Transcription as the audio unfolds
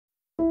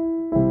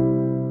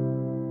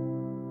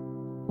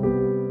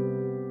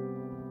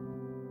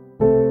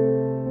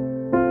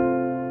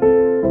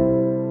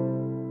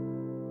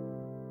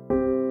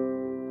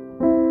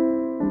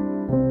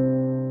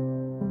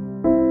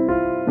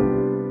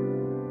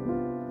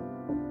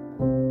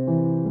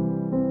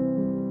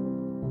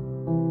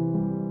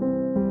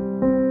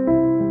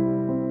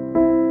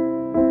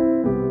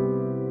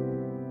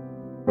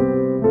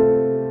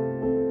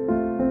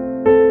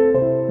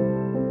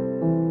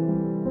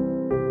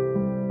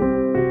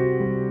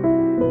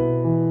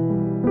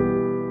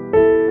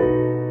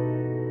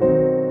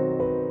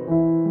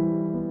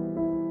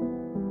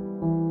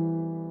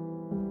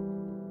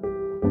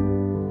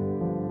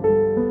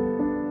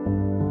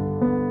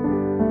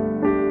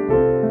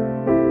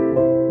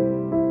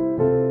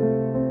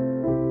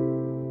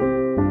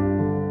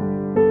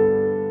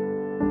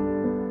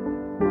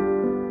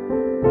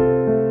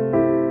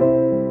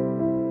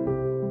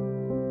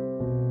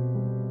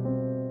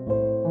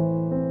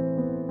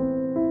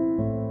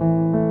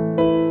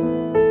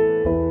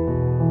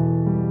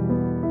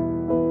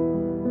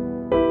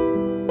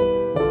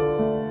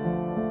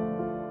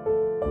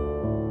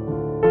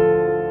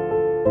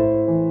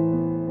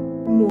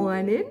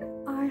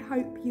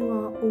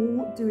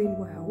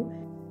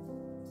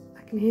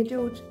I can hear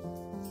George.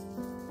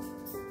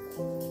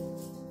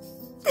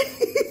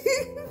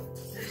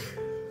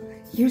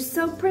 You're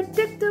so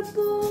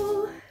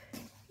predictable.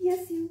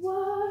 Yes, you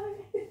are.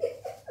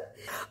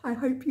 I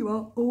hope you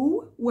are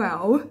all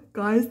well.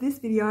 Guys, this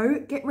video,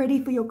 get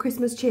ready for your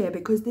Christmas cheer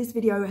because this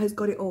video has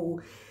got it all.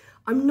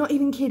 I'm not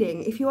even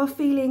kidding. If you are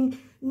feeling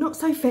not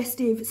so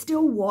festive,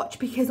 still watch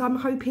because I'm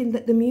hoping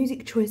that the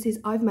music choices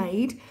I've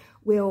made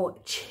will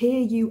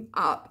cheer you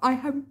up. I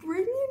am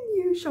bringing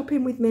you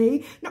shopping with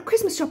me. Not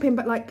Christmas shopping,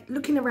 but like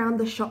looking around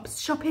the shops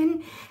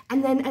shopping.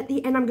 And then at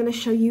the end, I'm going to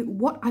show you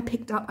what I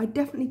picked up. I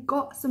definitely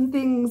got some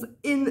things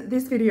in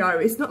this video.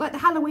 It's not like the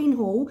Halloween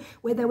haul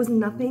where there was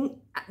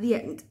nothing at the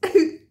end.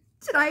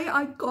 Today,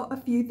 I got a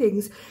few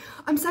things.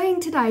 I'm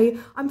saying today,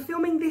 I'm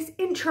filming this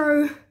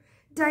intro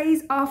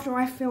days after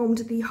I filmed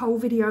the whole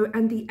video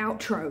and the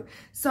outro.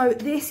 So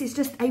this is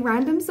just a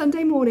random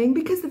Sunday morning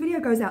because the video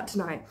goes out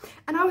tonight.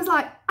 And I was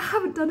like, I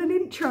haven't done an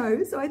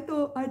intro. So I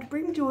thought I'd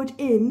bring George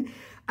in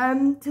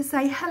to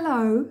say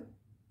hello.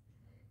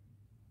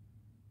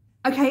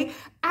 Okay,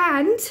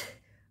 and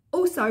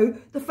also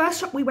the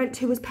first shop we went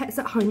to was Pets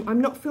at Home.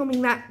 I'm not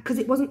filming that because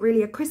it wasn't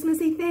really a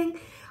Christmassy thing.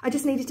 I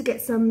just needed to get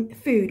some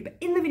food. But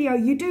in the video,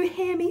 you do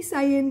hear me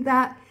saying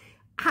that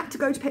had to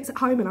go to Pets at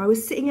Home and I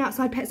was sitting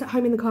outside Pets at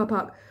Home in the car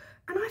park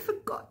and I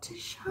forgot to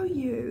show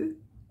you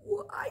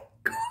what I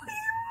got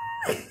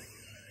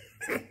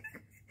him.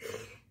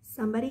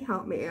 Somebody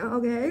help me,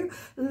 okay?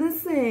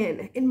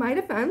 Listen, in my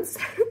defense,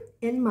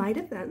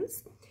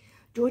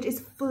 George is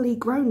fully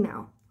grown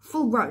now,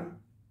 full grown.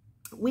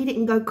 We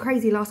didn't go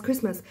crazy last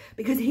Christmas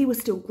because he was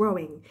still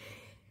growing.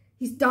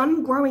 He's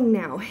done growing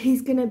now.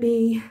 He's gonna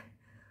be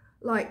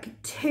like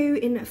 2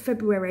 in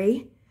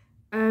February.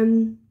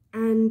 And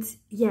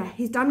yeah,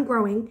 he's done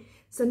growing.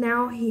 So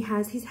now he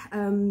has his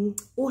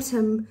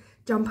autumn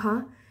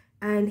jumper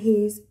and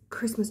his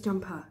Christmas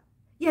jumper.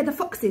 Yeah, the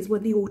foxes were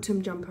the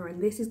autumn jumper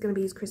and this is going to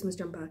be his Christmas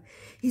jumper.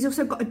 He's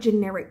also got a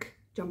generic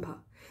jumper.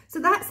 So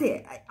that's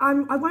it.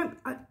 Will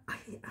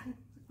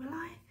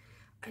I?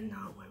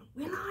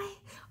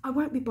 I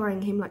won't be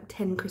buying him like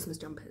 10 Christmas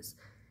jumpers.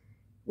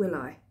 Will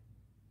I?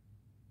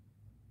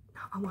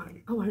 No, I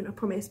won't, I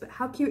promise. But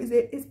how cute is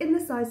it? It's in the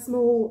size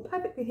small,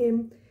 perfect for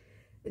him.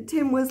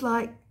 Tim was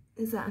like,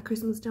 is that a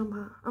Christmas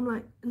jumper? I'm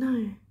like,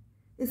 no,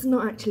 it's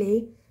not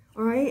actually,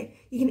 all right?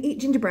 You can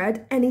eat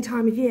gingerbread any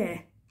time of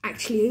year,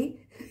 actually.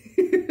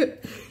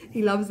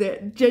 He loves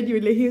it,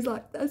 genuinely. He was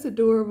like, that's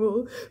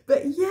adorable.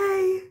 But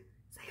yay,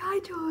 say hi,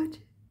 George.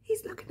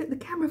 He's looking at the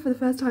camera for the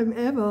first time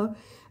ever.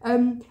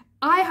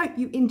 I hope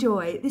you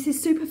enjoy. This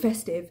is super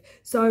festive.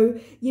 So,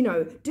 you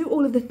know, do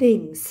all of the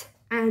things.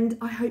 And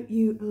I hope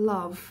you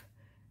love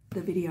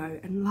the video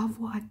and love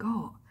what I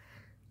got.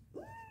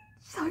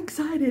 So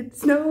excited.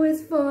 Snow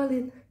is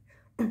falling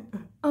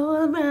all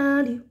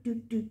around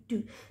you.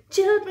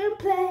 Children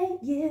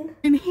playing.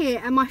 I'm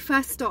here and my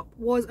first stop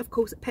was of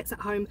course at Pets at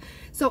Home.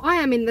 So I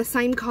am in the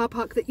same car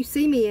park that you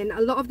see me in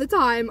a lot of the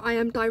time. I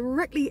am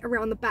directly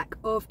around the back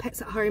of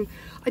Pets at Home.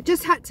 I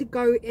just had to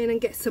go in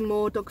and get some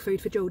more dog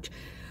food for George.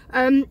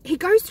 He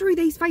goes through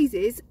these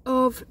phases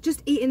of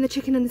just eating the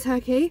chicken and the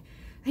turkey.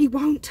 He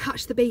won't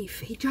touch the beef.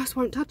 He just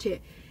won't touch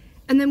it.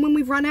 And then when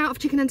we've run out of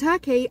chicken and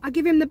turkey, I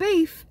give him the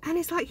beef and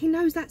it's like he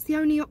knows that's the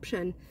only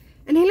option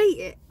and he'll eat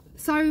it.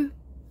 So,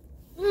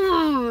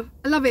 oh,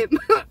 I love him.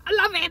 I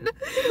love him.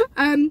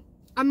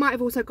 I might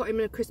have also got him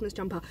in a Christmas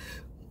jumper.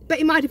 But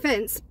in my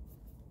defence,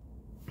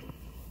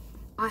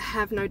 I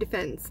have no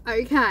defence.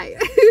 Okay.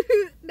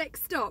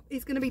 Next stop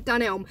is going to be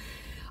Dunelm.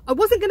 I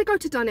wasn't going to go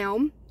to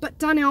Dunelm, but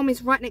Dunelm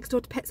is right next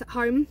door to Pets at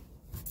Home.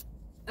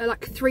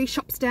 Like 3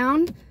 shops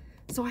down.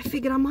 So I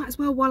figured I might as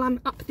well, while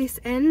I'm up this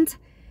end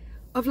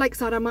of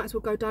Lakeside, I might as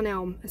well go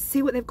Dunelm and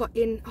see what they've got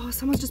in. Oh,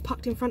 someone's just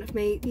parked in front of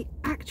me. The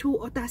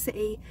actual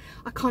audacity.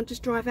 I can't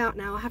just drive out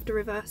now. I have to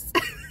reverse.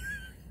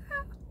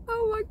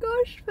 Oh my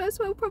gosh, first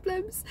world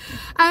problems.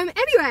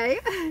 Anyway,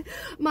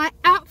 my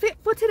outfit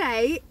for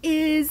today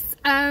is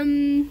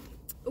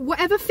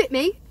whatever fit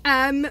me.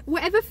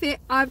 Whatever fit.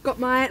 I've got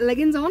my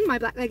leggings on, my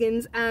black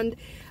leggings, and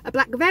a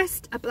black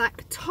vest, a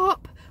black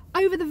top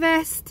over the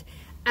vest,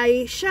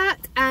 a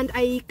shirt and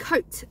a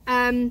coat.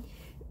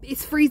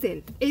 It's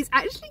freezing. It's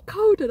actually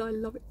cold and I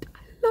love it. I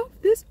love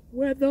this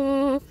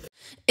weather.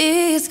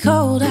 It's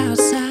cold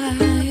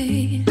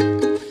outside,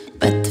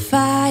 but the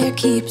fire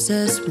keeps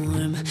us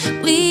warm.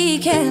 We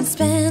can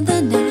spend the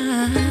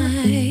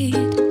night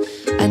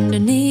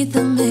underneath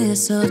the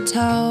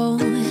mistletoe.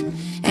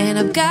 And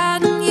I've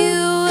gotten you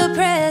a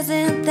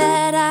present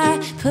that I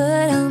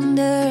put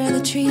under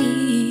the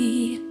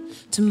tree.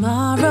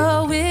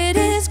 Tomorrow it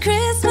is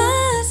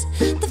Christmas,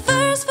 the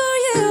first for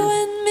you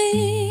and me.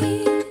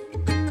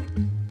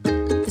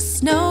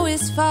 Snow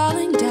is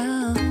falling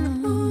down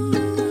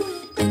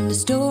and the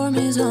storm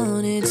is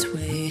on its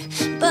way.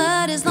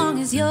 But as long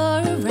as you're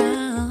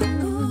around,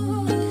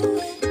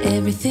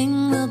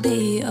 everything will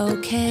be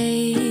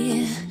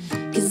okay.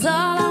 'Cause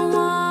all I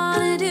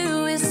wanna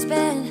do is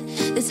spend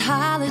this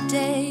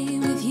holiday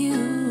with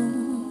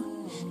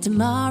you.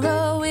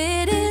 Tomorrow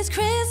it is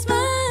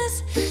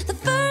Christmas, the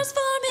first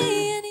for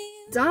me and you.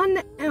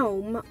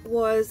 Dunelm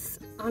was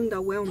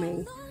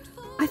underwhelming.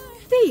 I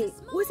think,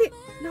 was it?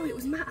 No, it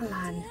was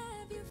Matalan.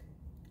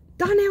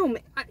 Dunelm,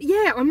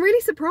 yeah, I'm really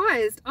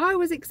surprised. I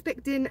was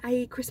expecting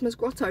a Christmas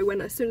grotto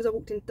as soon as I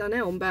walked into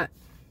Dunelm, but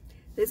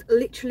there's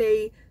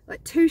literally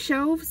like 2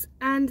 shelves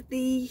and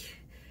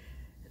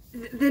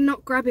they're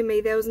not grabbing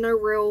me. There was no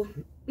real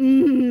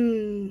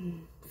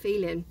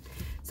feeling.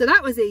 So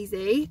that was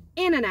easy.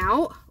 In and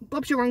out,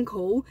 Bob's your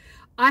uncle.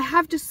 I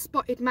have just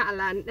spotted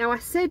Matalan. Now I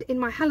said in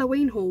my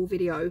Halloween haul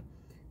video,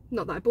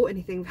 not that I bought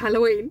anything for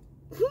Halloween,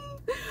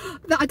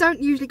 that I don't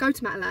usually go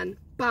to Matalan,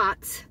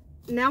 but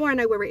now I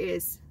know where it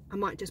is. I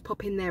might just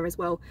pop in there as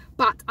well.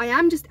 But I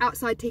am just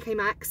outside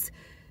TKMAXX.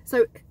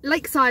 So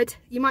Lakeside,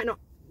 you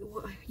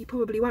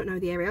probably won't know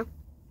the area.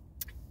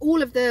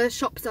 All of the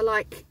shops are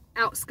like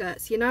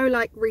outskirts, you know,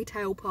 like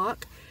retail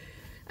park.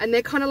 And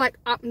they're kind of like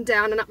up and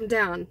down and up and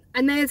down.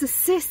 And there's a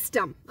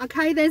system,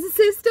 okay? There's a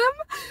system.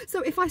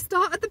 So if I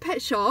start at the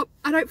pet shop,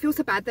 I don't feel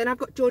so bad. Then I've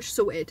got George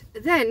sorted.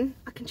 Then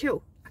I can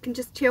chill. I can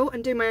just chill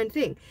and do my own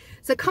thing.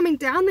 So coming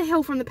down the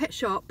hill from the pet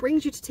shop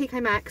brings you to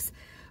TKMAXX,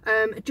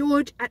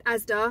 George at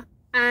Asda,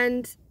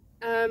 and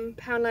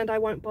Poundland I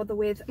won't bother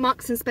with.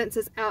 Marks and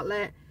Spencer's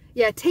outlet.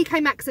 Yeah,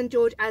 TKMAXX and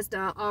George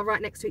Asda are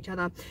right next to each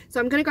other. So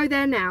I'm going to go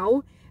there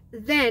now.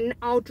 Then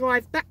I'll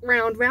drive back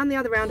round the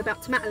other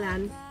roundabout to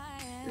Matalan.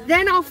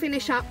 Then I'll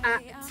finish up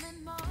at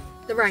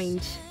the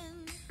Range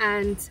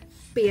and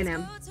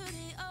B&M.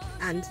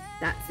 And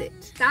that's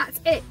it. That's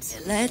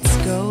it. Let's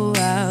go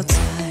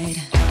outside.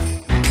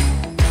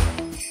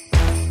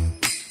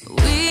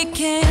 We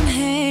can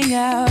hang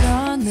out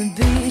on the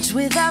beach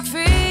without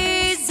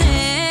freezing.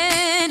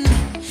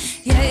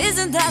 Yeah,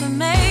 isn't that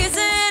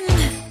amazing?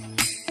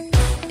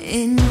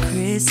 In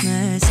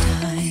Christmas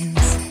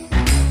times,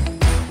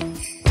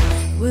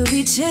 we'll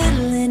be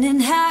chilling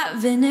and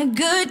having a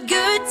good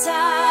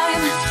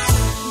time.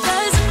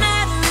 Doesn't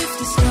matter if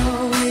the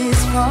snow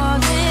is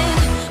falling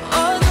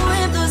or the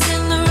wind blows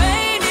and the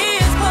rain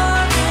is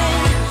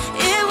pouring.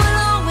 It will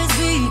always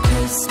be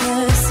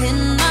Christmas in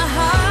my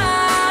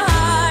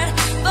heart.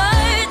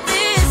 But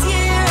this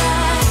year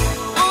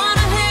I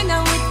wanna hang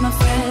out with my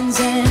friends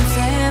and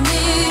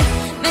family,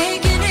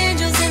 making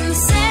angels in the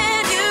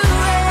sand. You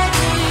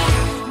ready?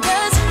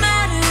 Doesn't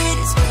matter, it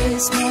is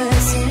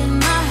Christmas in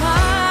my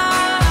heart.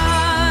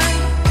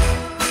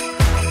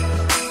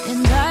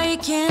 And I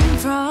can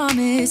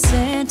promise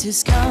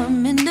Santa's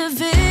coming to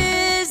visit.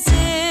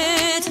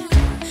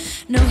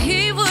 No,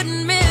 he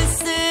wouldn't miss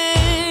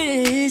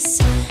this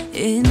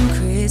in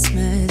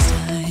Christmas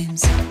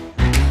times.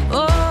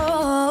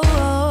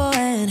 Oh,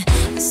 and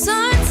the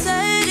sun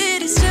said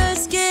it is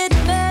just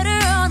getting better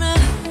on a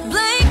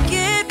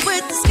blanket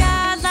with the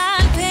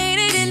skyline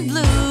painted in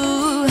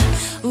blue.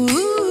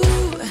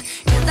 Ooh,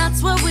 yeah,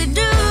 that's what we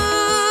do.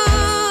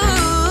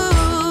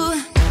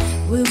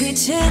 We'll be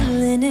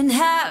chilling and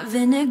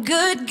having a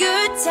good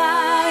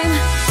time.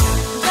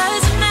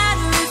 Doesn't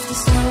matter if the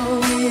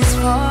snow is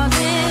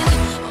falling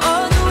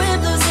or the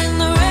wind blows and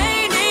the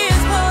rain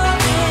is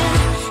pouring.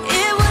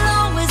 It will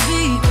always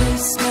be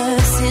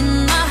Christmas in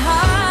my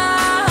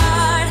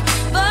heart.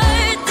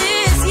 But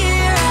this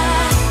year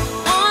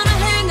I wanna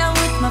hang out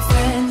with my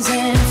friends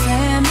and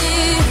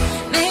family,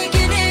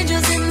 making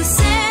angels in the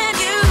sand.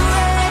 You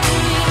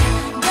ready?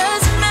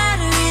 Doesn't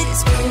matter, it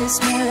is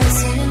Christmas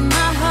in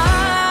my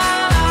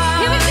heart.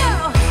 Here we go.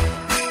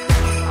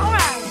 All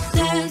right.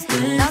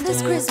 Now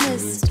this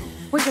Christmas,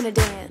 we're gonna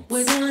dance.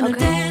 We're gonna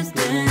dance.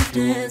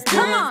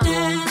 Come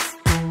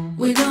on.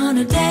 We're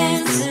gonna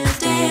dance,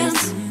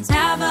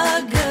 have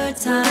a good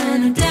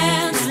time,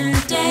 dance,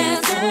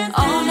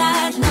 all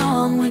night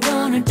long. We're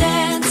gonna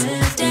dance,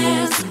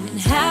 and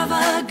have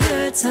a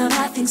good time.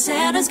 I think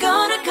Santa's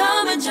gonna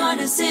come and join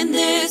us in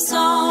this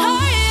song.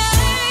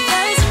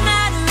 Doesn't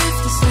matter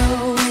if the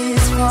snow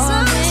is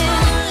falling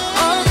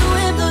or the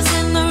wind blows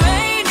and the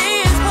rain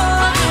is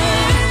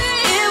pouring.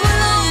 It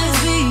will always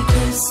be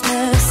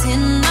Christmas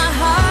in my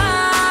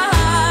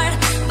heart.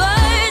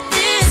 But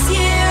this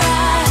year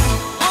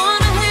I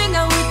wanna hang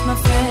out with my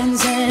friends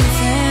and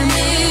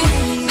family,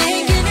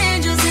 making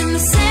angels in the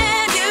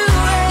sand. You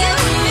ready?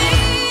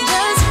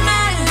 Doesn't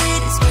matter,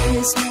 it is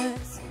Christmas.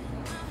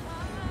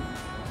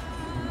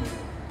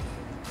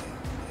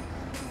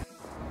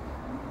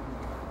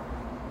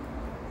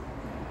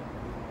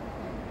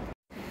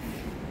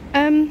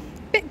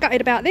 Bit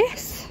gutted about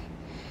this.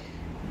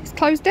 It's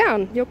closed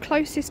down. Your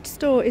closest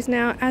store is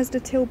now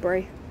Asda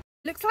Tilbury.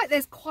 Looks like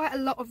there's quite a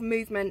lot of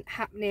movement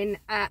happening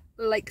at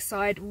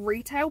Lakeside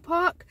Retail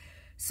Park.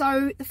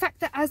 So the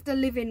fact that Asda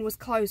Living was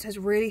closed has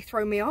really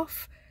thrown me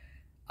off.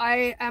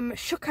 I am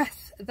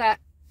shooketh that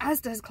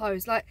Asda has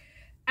closed. Like,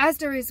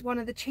 Asda is one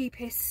of the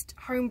cheapest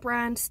home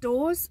brand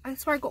stores.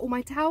 That's where I got all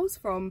my towels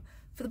from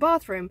for the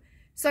bathroom.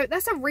 So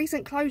that's a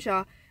recent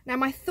closure. Now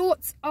my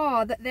thoughts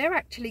are that they're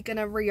actually going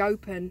to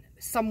reopen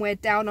somewhere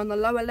down on the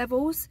lower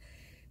levels,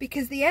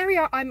 because the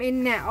area I'm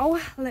in now,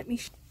 let me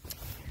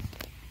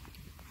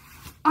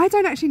I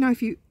don't actually know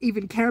if you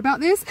even care about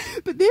this,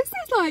 but this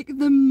is like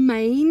the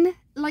main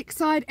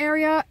Lakeside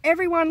area.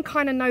 Everyone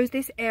kind of knows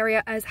this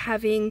area as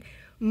having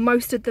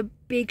most of the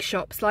big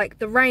shops, like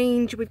the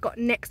Range. We've got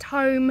Next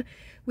Home,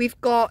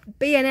 we've got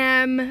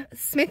B&M,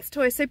 Smith's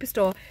Toy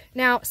Superstore.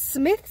 Now,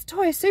 Smith's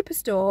Toy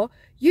Superstore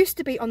used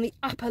to be on the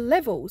upper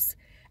levels,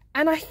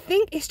 and I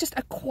think it's just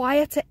a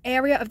quieter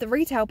area of the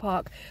retail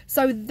park.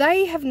 So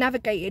they have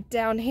navigated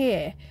down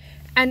here.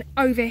 And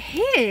over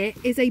here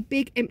is a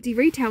big empty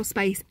retail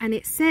space, and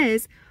it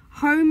says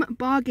Home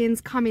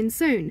Bargains coming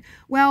soon.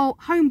 Well,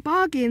 Home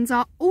Bargains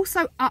are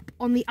also up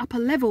on the upper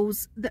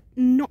levels that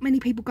not many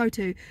people go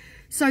to.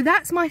 So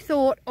that's my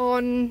thought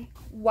on,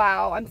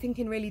 wow, I'm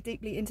thinking really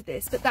deeply into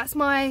this, but that's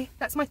my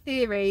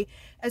theory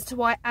as to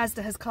why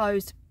Asda has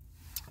closed,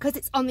 because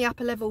it's on the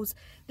upper levels.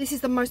 This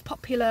is the most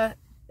popular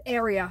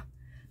area.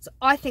 So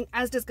I think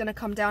Asda's going to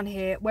come down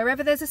here.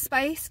 Wherever there's a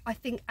space, I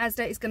think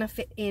Asda is going to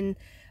fit in.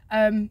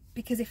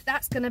 Because if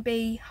that's going to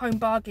be Home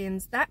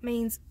Bargains, that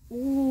means,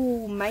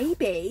 ooh,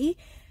 maybe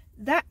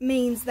that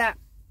means that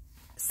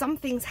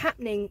something's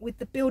happening with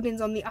the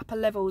buildings on the upper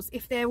levels.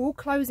 If they're all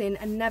closing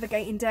and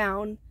navigating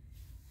down,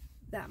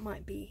 that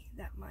might be,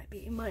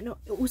 it might not,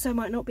 it also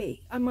might not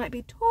be. I might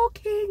be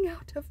talking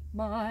out of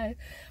my...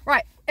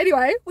 Right,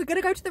 anyway, we're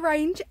going to go to the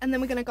Range, and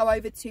then we're going to go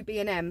over to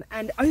B&M,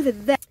 and over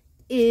there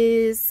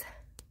is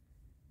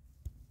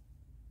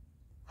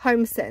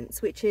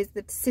Homesense, which is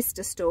the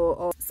sister store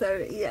of,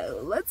 so yeah,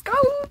 let's go.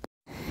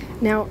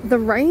 Now the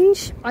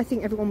Range, I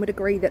think everyone would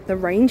agree that the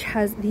Range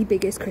has the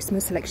biggest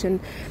Christmas selection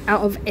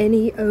out of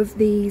any of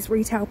these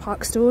retail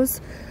park stores.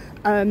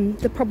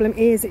 The problem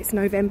is it's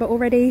November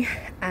already,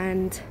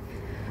 and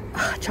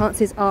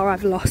chances are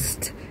I've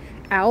lost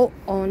out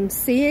on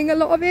seeing a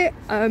lot of it.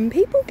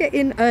 People get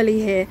in early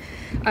here.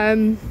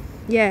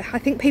 Yeah, I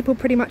think people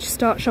pretty much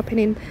start shopping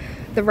in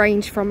the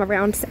Range from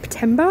around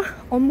September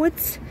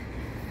onwards.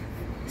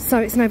 So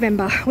it's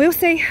November. We'll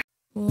see.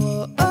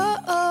 Whoa, oh,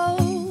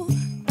 oh.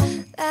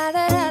 La,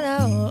 da, da, da,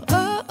 oh,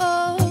 oh,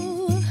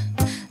 oh.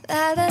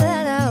 La, da,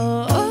 da,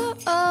 da, oh,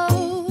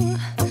 oh.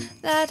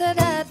 La, da,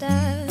 da,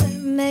 da.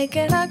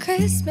 Making our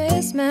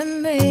Christmas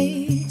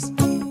memories.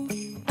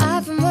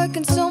 I've been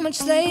working so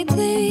much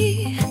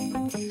lately,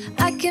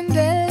 I can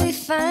barely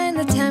find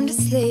the time to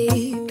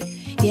sleep.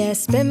 Yeah, I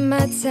spend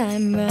my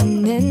time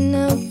running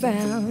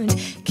around,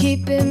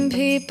 keeping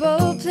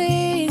people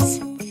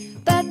pleased.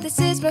 But this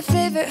is my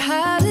favorite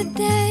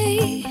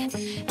holiday.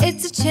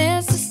 It's a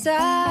chance to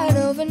start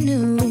over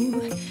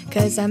new.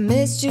 'Cause I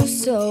missed you,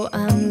 so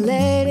I'm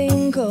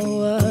letting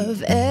go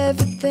of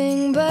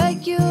everything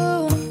but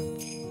you.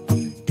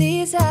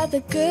 These are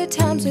the good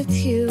times with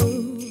you.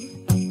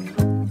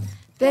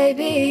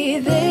 Baby,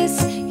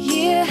 this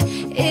year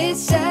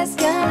it's just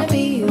gonna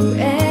be you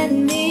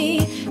and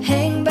me.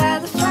 Hang by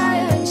the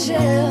fire and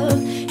chill.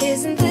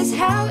 Isn't this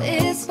how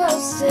it's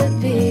supposed to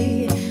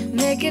be?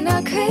 Making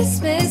our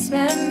Christmas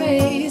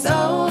memories.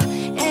 Oh,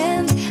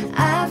 and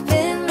I've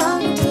been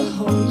longing to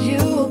hold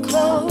you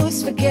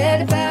close.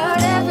 Forget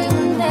about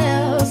everyone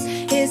else.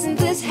 Isn't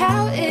this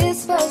how it's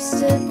supposed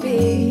to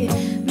be?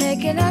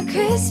 Making our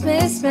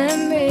Christmas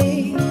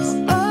memories.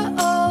 Oh,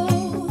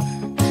 oh,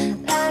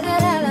 la da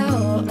da da,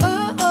 oh,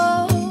 oh,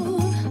 oh,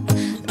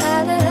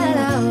 la da da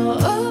da,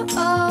 oh,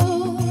 oh,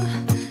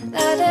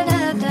 la da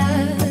da da.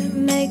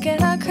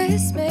 Making our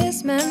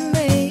Christmas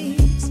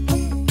memories.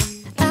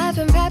 I've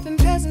been wrapping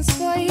presents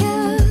for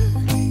you.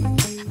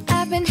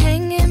 I've been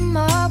hanging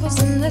marbles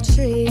in the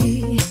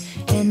tree,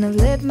 and I've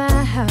lit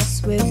my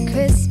house with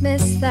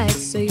Christmas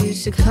lights. So you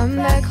should come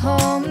back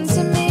home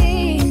to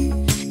me.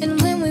 And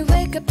when we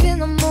wake up in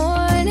the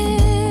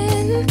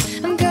morning,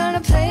 I'm gonna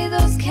play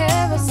those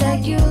carols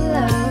that you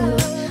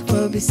love.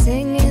 We'll be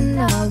singing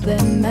all the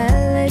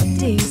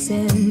melodies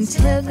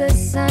until the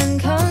sun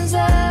comes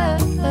up.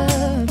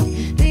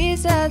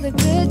 These are the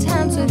good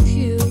times with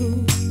you.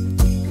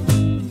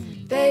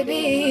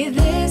 Baby,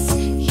 this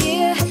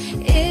year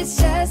it's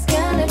just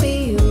gonna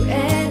be you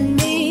and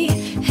me.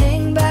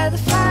 Hang by the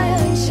fire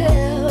and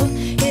chill.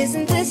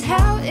 Isn't this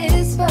how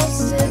it's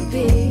supposed to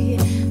be?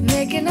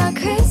 Making our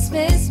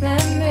Christmas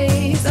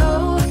memories.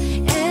 Oh,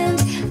 and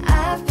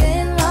I've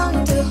been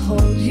longing to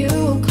hold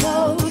you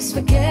close.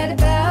 Forget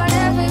about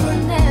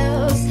everyone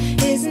else.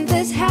 Isn't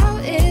this how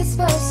it's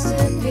supposed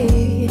to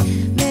be?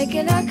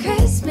 Making our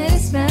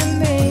Christmas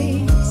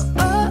memories.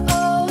 Oh, oh.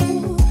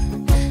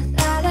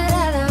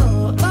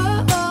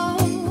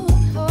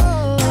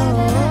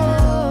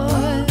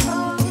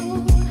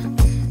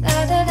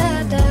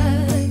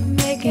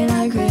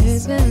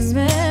 Christmas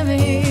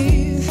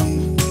memories.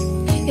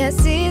 Yes,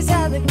 these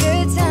are the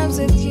good times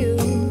with you.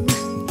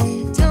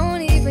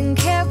 Don't even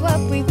care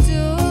what we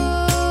do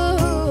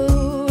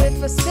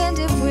if I spend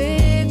it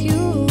with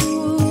you.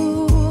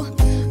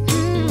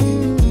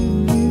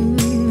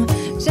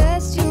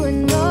 Just you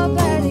and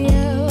nobody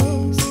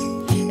else.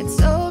 It's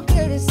so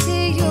good to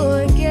see you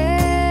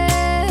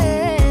again,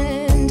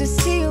 to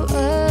see you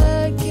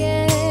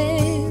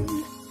again.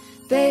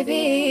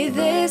 Baby,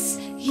 this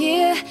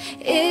year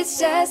it's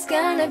just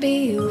gonna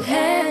be you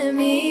and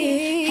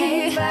me.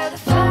 Hang by the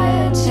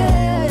fire.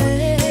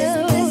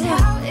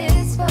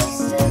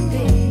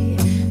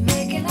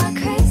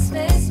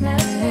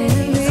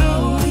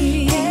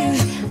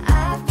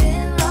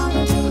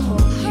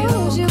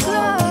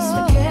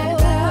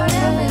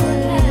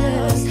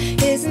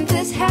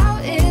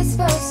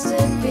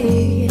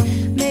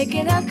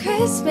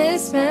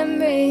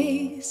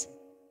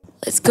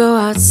 go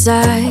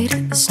outside.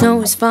 The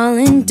snow is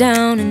falling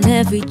down and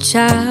every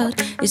child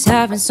is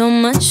having so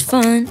much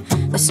fun.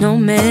 The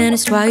snowman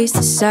is twice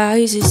the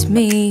size as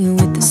me,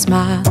 with a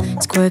smile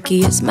as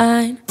quirky as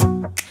mine.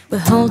 We're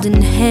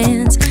holding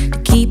hands to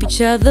keep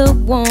each other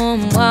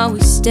warm while we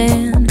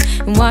stand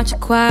and watch a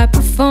choir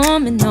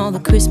performing all the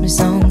Christmas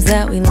songs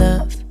that we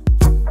love.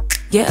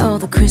 Yeah, all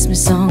the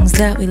Christmas songs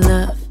that we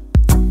love.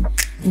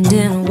 And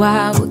in a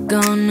while we're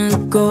gonna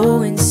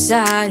go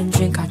inside and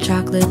drink our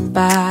chocolate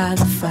by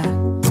the fire.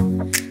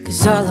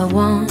 'Cause all I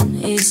want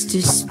is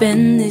to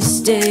spend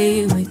this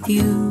day with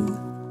you.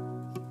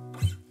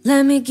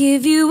 Let me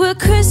give you a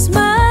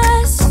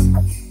Christmas,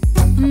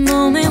 a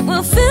moment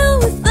we'll fill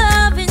with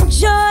love and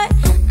joy.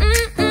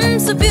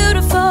 So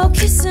beautiful,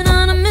 kissing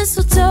on a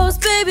mistletoe,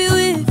 baby,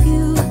 with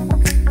you.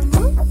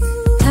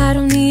 I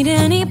don't need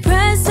any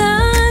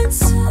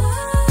presents,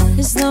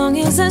 as long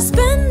as I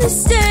spend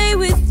this day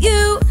with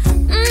you.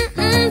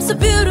 So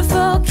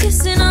beautiful,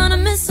 kissing on a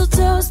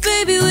mistletoe,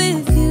 baby,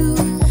 with you.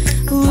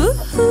 Ooh.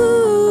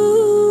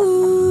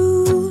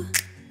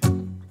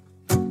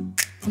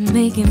 I'm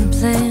making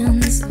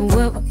plans of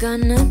what we're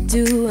gonna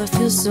do. I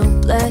feel so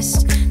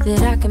blessed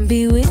that I can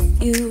be with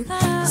you,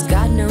 'cause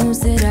God knows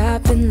that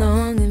I've been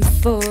longing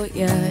for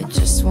you. I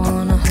just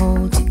wanna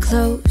hold you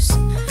close.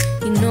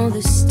 You know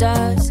the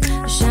stars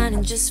are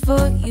shining just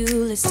for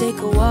you. Let's take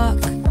a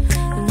walk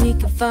and we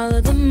can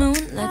follow the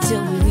moonlight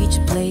till we reach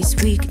a place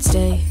we can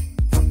stay.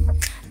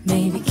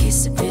 Maybe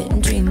kiss a bit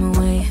and dream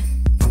away.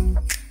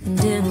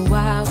 And in a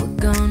while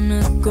we're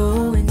gonna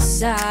go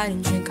inside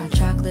and drink our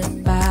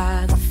chocolate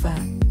by the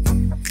fire.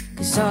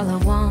 'Cause all I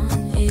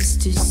want is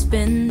to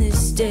spend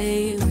this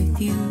day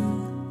with you.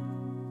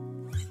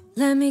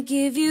 Let me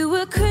give you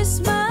a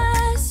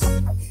Christmas,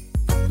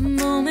 a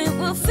moment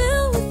we'll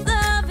fill with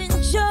love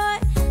and joy.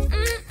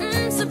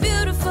 So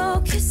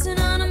beautiful, kissing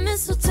on a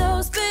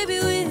mistletoe, baby,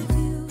 with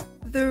you.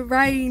 The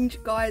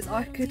range, guys,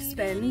 I could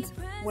spend,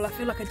 well, I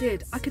feel like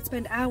I could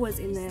spend hours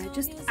in there,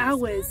 just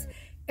hours.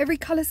 Every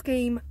colour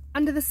scheme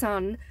under the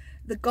sun,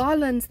 the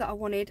garlands that I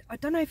wanted. I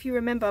don't know if you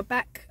remember,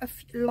 back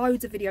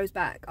loads of videos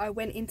back, I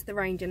went into the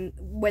range and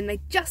when they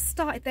just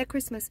started their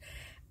Christmas,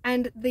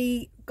 and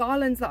the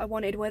garlands that I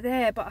wanted were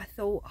there, but I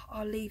thought, oh,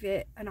 I'll leave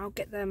it and I'll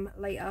get them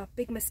later.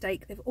 Big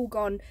mistake, they've all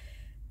gone.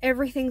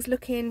 Everything's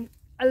looking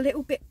a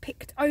little bit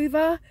picked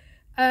over,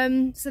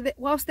 so that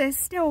whilst there's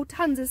still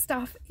tons of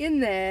stuff in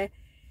there,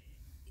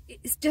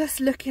 it's just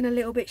looking a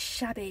little bit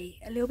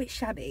shabby,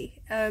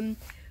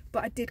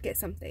 but I did get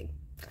something.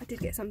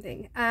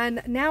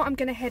 And now I'm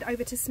going to head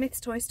over to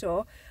Smith's Toy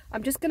Store.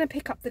 I'm just going to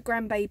pick up the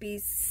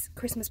grandbaby's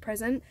Christmas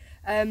present.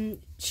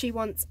 She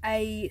wants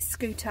a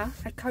scooter,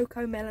 a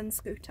Cocoa Melon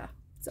scooter.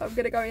 So I'm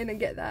going to go in and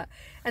get that.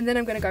 And then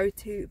I'm going to go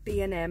to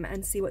B&M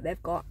and see what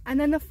they've got. And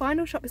then the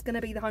final shop is going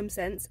to be the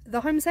Homesense,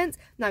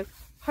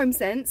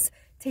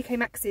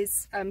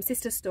 TKMAXX's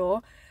sister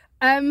store.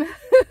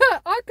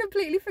 I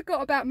completely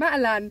forgot about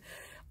Matalan.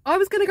 I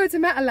was going to go to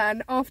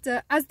Matalan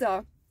after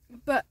Asda,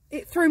 but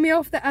it threw me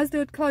off that Asda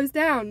had closed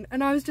down,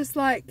 and I was just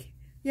like,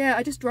 yeah,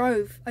 I just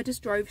drove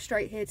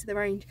straight here to the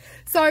range.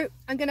 So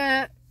I'm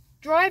gonna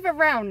drive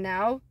around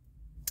now.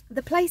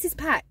 The place is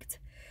packed.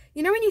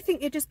 You know when you think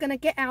you're just gonna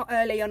get out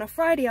early on a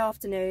Friday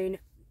afternoon?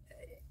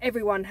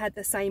 Everyone had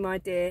the same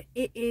idea.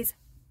 It is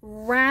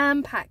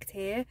ram-packed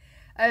here.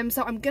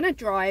 So I'm gonna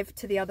drive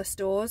to the other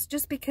stores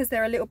just because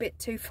they're a little bit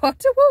too far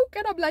to walk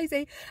and I'm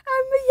lazy.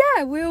 But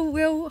yeah,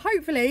 we'll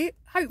hopefully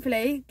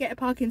get a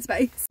parking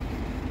space.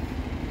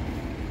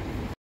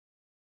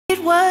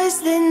 It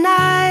was the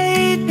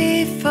night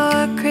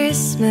before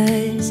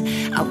Christmas.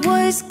 I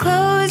was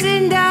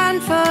closing down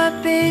for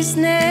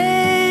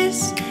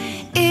business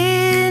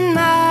in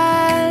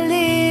my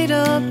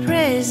little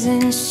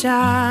present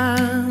shop,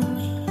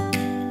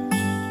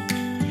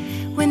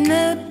 when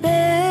the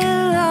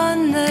bell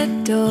on the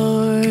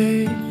door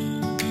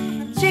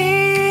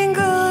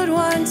jingled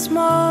once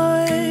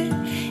more,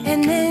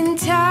 and then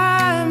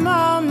time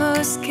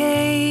almost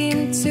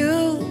came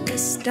to a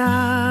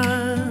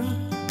stop.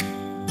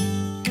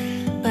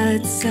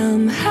 But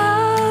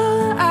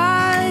somehow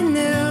I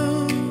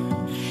knew,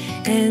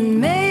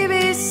 and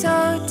maybe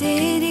so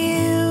did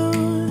you,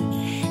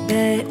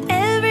 that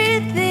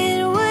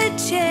everything would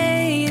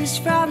change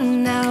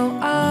from now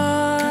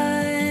on.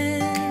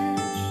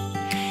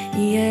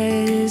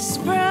 Yes,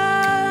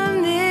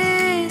 from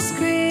this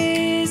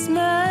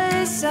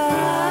Christmas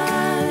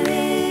on,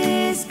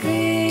 this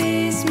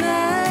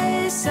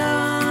Christmas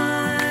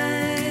on,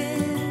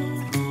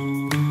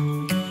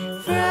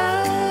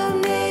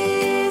 from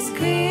this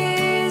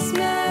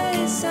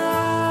Christmas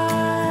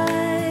on,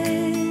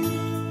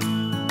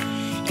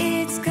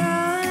 it's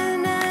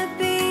gonna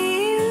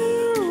be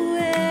you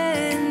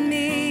and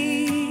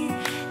me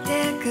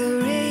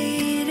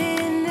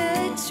decorating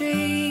the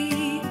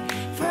tree.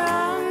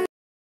 From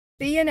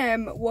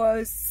B&M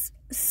was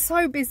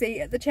so busy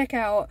at the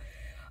checkout.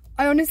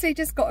 I honestly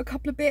just got a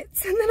couple of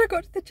bits and then I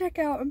got to the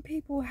checkout and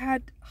people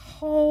had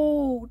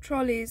whole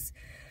trolleys.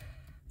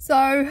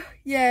 So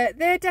yeah,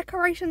 their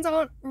decorations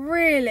aren't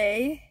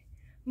really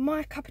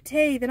my cup of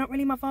tea. They're not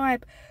really my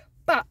vibe.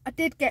 But I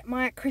did get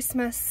my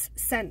Christmas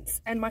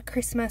scents and my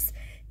Christmas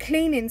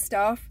cleaning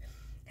stuff.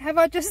 Have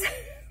I just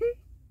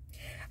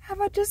have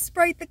I just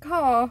sprayed the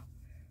car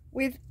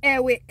with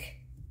Airwick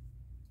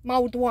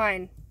mulled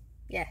wine?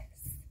 Yes.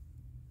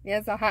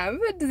 Yes, I have.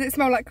 Does it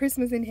smell like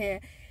Christmas in here?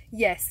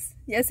 Yes.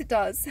 Yes, it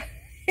does.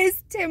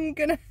 Is Tim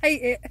gonna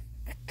hate it?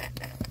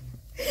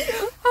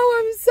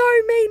 Oh, I'm so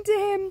mean to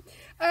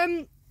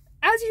him.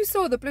 As you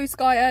saw the blue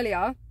sky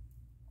earlier,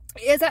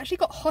 it has actually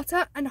got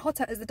hotter and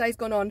hotter as the day's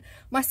gone on.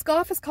 My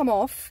scarf has come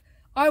off.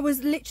 I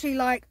was literally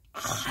like,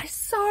 oh, it's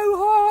so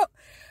hot.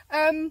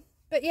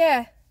 But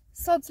yeah,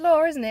 sod's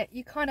law, isn't it?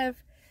 You kind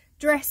of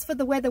dress for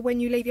the weather when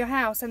you leave your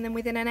house, and then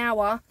within an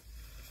hour,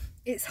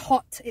 it's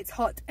hot. It's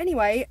hot.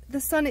 Anyway,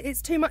 the sun,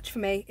 it's too much for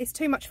me. It's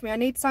too much for me. I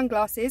need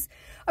sunglasses.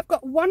 I've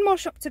got one more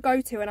shop to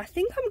go to, and I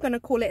think I'm going to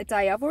call it a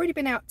day. I've already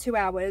been out 2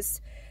 hours.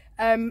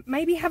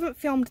 Maybe haven't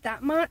filmed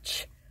that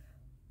much,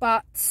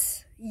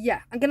 but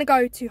yeah, I'm going to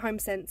go to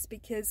Homesense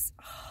because,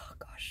 oh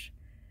gosh,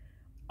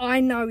 I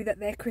know that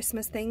their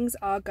Christmas things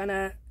are going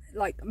to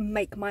like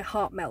make my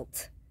heart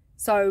melt.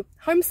 So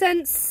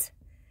Homesense,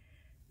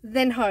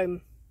 then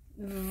home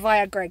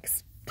via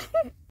Greg's.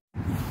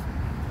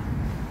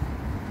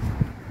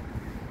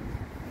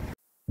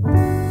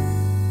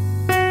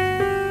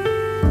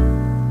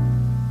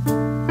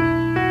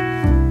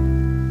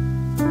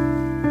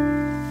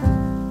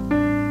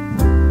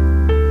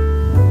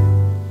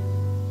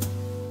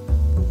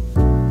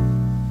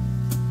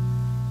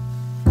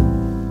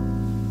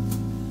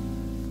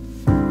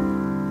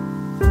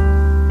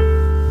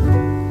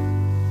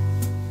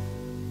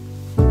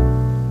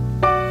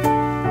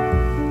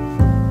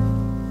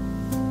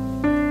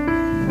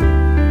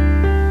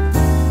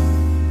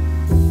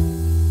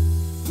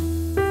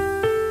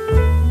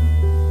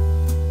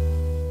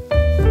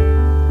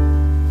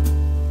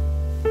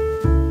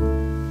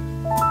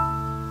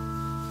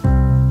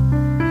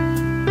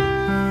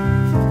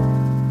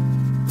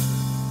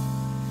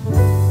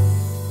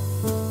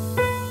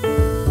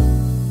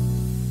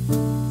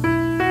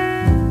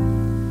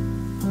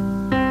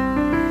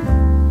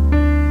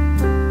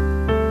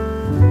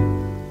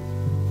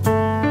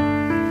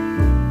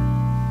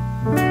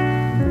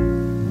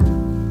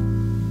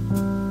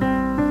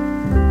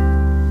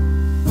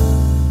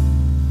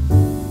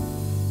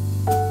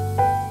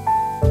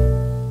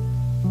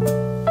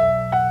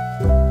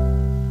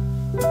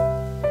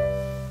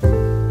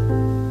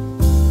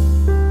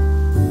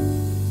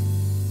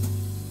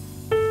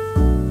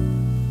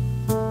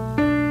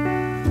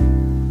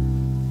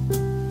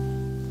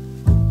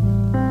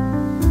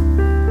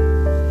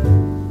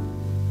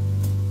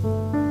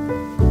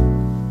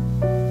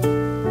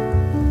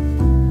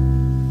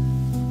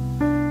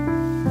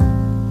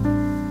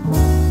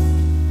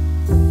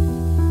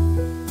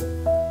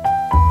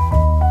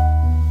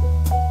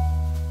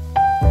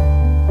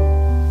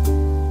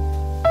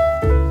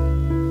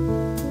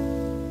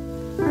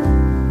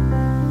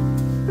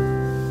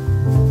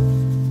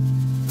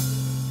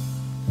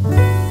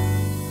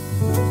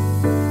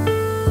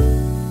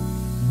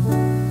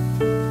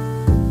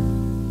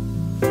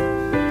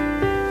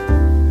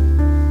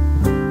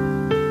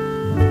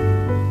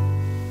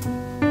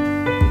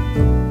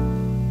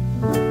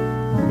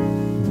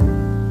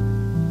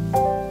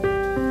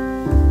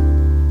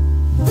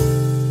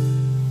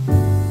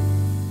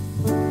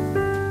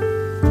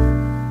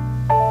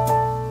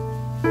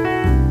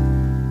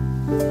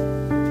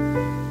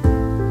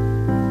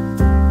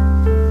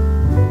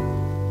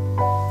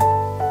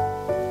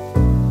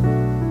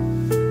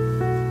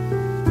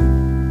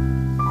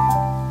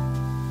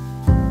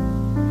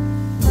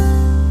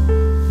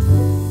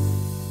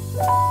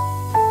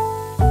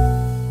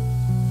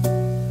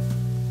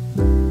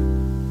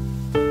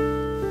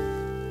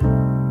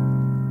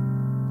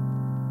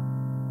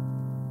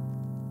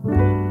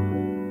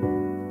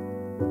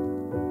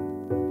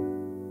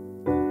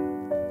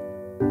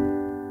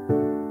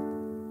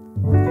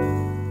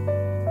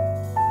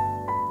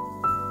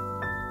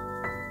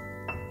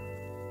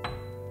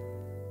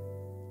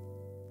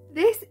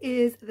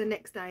 Is the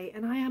next day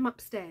and I am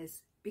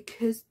upstairs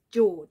because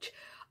George,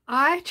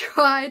 I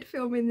tried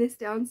filming this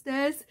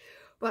downstairs,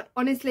 but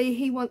honestly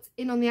he wants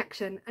in on the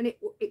action, and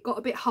it got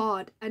a bit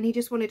hard, and he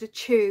just wanted to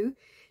chew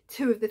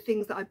 2 of the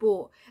things that I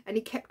bought, and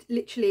he kept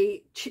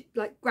literally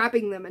like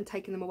grabbing them and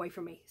taking them away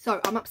from me.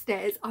 So I'm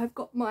upstairs. I've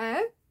got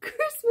my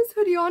Christmas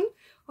hoodie on.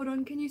 Hold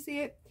on, can you see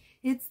it?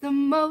 It's the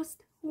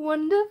most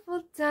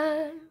wonderful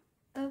time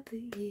of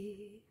the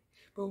year.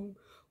 Boom.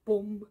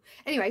 Boom.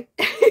 Anyway,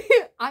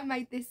 I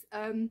made this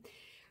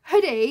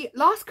hoodie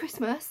last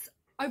Christmas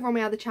over on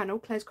my other channel,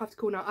 Claire's Crafty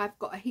Corner. I've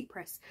got a heat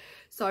press,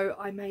 so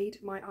I made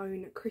my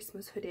own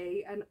Christmas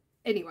hoodie. And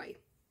anyway,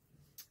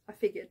 I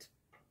figured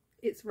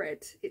it's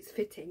red, it's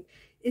fitting,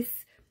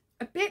 it's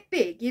a bit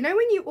big. You know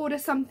when you order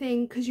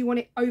something because you want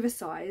it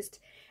oversized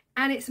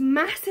and it's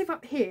massive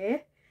up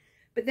here,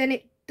 but then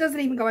it doesn't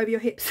even go over your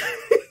hips.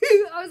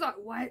 I was like,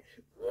 why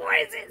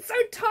is it so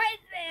tight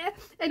there?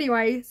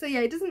 Anyway, so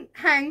yeah, it doesn't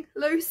hang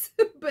loose,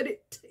 but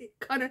it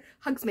kind of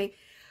hugs me.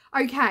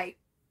 Okay,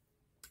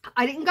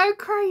 I didn't go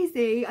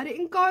crazy. I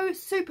didn't go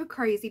super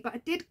crazy, but I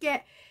did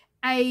get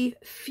a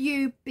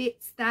few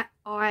bits that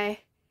I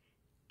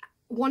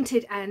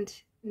wanted and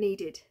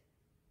needed.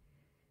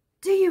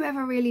 Do you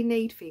ever really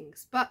need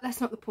things? But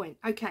that's not the point.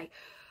 Okay,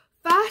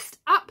 first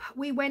up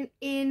we went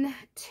in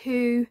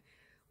to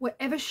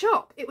whatever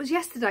shop. It was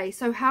yesterday,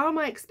 so how am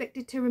I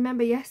expected to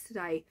remember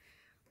yesterday?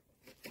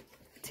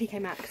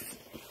 TKMAXX.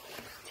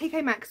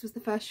 TKMAXX was the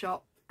first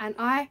shop, and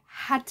I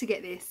had to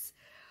get this.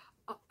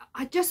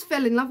 I just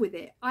fell in love with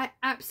it. I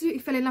absolutely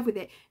fell in love with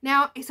it.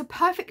 Now, it's a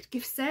perfect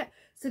gift set.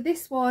 So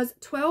this was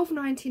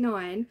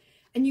 $12.99,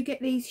 and you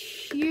get these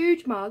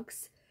huge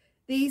mugs,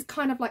 these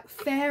kind of like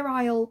Fair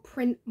Isle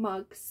print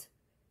mugs,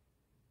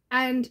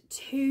 and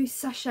 2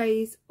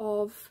 sachets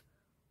of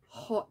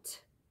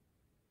hot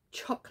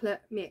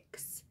chocolate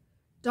mix.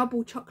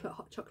 Double chocolate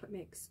hot chocolate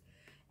mix.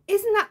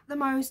 Isn't that the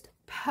most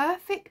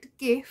perfect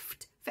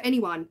gift for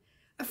anyone?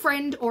 A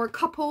friend or a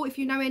couple, if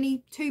you know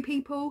any 2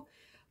 people.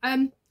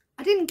 I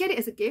didn't get it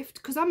as a gift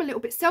because I'm a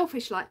little bit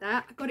selfish like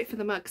that. I got it for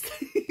the mugs.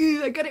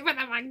 I got it for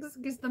the mugs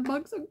because the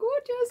mugs are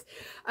gorgeous.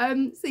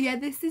 So yeah,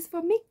 this is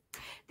for me.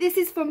 This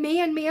is for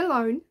me and me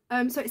alone.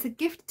 So it's a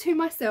gift to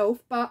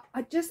myself, but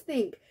I just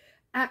think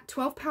at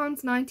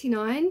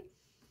 £12.99,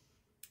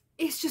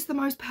 it's just the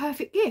most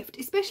perfect gift,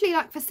 especially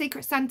like for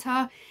Secret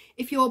Santa.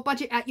 If your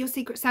budget at your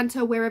Secret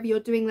Santa, wherever you're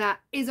doing that,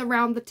 is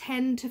around the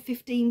 £10 to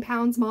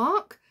 £15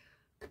 mark,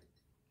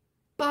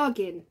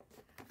 bargain.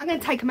 I'm going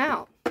to take them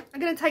out. I'm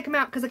going to take them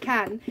out because I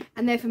can,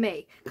 and they're for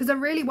me, because I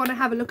really want to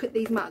have a look at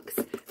these mugs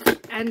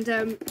and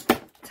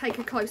take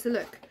a closer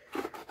look.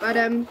 But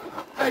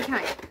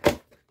okay,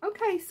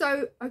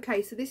 so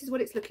this is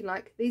what it's looking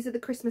like. These are the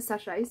Christmas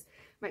sachets.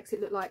 Makes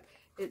it look like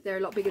they're a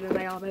lot bigger than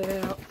they are, but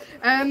they're not.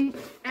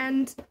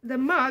 And the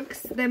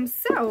mugs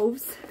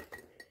themselves,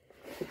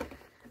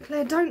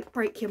 Claire, don't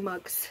break your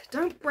mugs.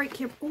 Don't break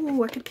your...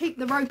 Oh, I could keep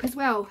the rope as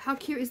well. How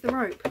cute is the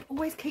rope?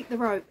 Always keep the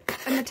rope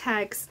and the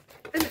tags.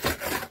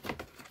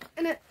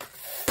 And a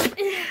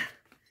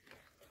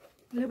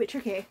little bit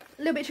tricky. A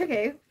little bit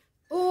tricky.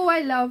 Oh,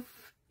 I love...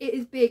 It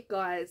is big,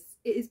 guys.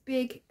 It is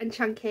big and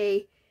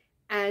chunky.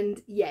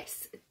 And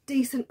yes, a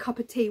decent cup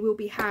of tea will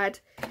be had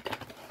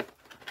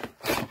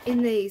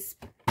in these.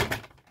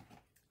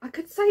 I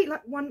could say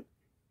like one...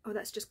 Oh,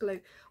 that's just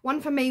glue.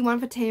 One for me, one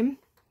for Tim.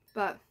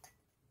 But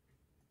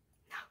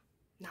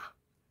no.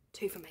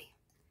 2 for me.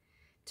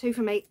 2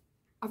 for me.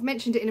 I've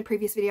mentioned it in a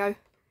previous video.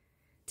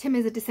 Tim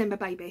is a December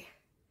baby.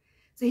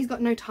 So he's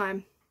got no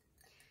time.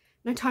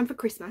 No time for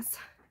Christmas.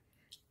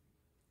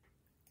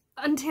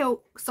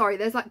 Until... Sorry,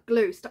 there's like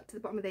glue stuck to the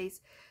bottom of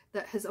these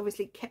that has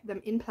obviously kept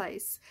them in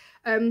place.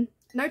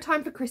 No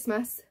time for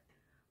Christmas.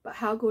 But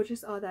how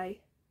gorgeous are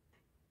they?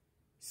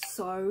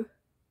 So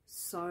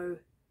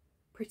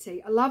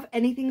pretty. I love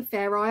anything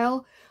Fair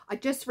Isle. I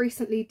just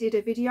recently did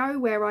a video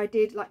where I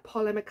did like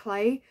polymer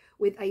clay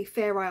with a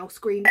Fair Isle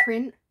screen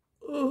print.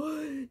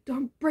 Oh,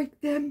 don't break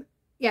them.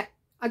 Yeah,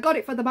 I got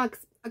it for the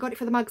mugs. I got it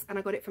for the mugs, and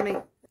I got it for me.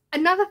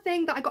 Another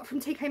thing that I got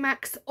from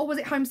TKMAXX, or was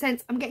it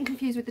Homesense? I'm getting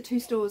confused with the 2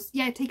 stores.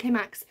 Yeah,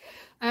 TKMAXX.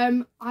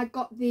 I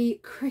got the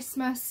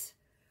Christmas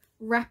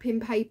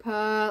wrapping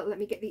paper. Let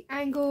me get the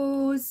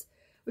angles.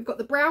 We've got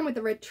the brown with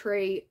the red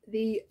tree,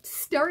 the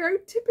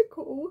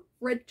stereotypical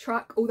red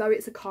truck, although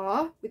it's a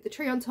car, with the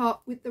tree on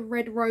top, with the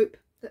red rope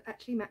that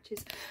actually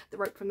matches the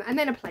rope from that, and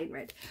then a plain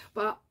red.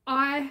 But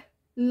I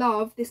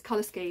love this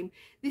colour scheme.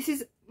 This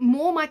is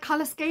more my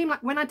colour scheme.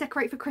 Like when I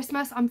decorate for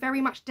Christmas, I'm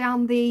very much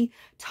down the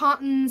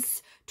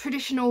tartans,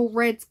 traditional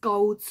reds,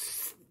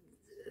 golds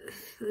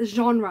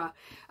genre.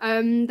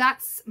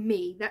 That's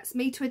me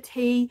to a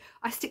T.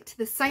 I stick to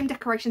the same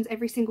decorations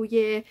every single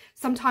year.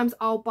 Sometimes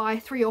I'll buy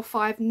 3 or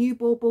 5 new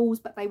baubles,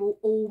 but they will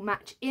all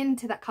match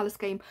into that colour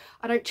scheme.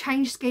 I don't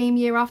change scheme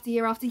year after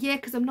year after year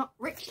because I'm not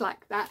rich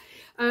like that.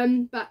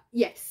 But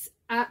yes,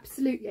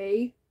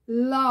 absolutely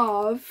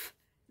love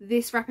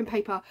this wrapping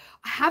paper.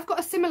 I have got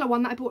a similar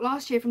one that I bought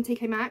last year from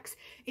TKMAXX.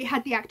 It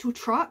had the actual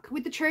truck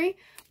with the tree,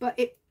 but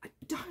I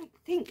don't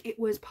think it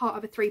was part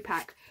of a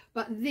 3-pack.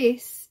 But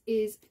this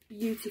is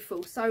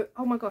beautiful. So,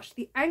 oh my gosh,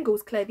 the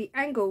angles, Claire, the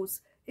angles.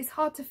 It's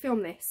hard to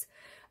film this.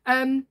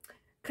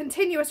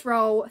 Continuous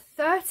roll,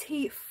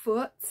 30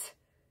 foot.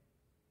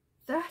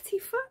 30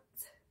 foot?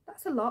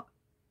 That's a lot.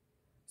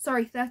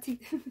 Sorry, 30.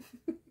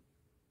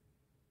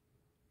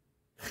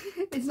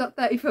 It's not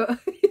 30 foot.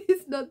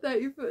 It's not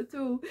 30 foot at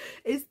all.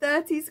 It's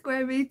 30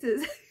 square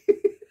meters.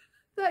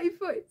 30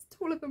 foot. It's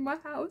taller than my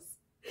house.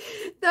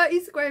 30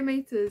 square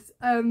meters.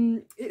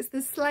 It's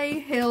the Sleigh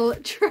Hill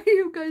trade.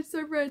 I'm going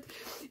so red.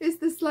 It's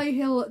the Sleigh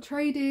Hill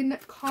Trading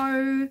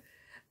Co.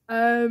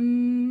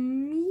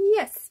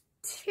 Yes,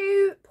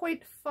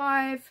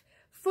 2.5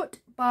 foot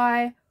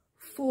by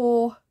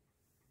 4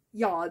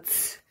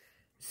 yards.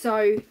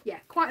 So yeah,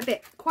 quite a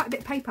bit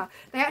of paper.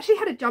 They actually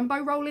had a jumbo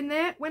roll in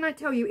there. When I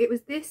tell you it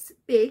was this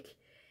big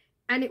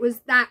and it was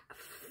that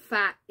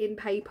fat in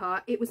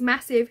paper, it was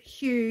massive,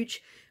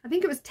 huge. I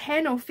think it was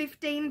 10 or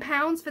 15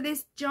 pounds for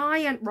this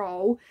giant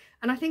roll,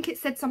 and I think it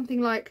said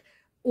something like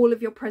all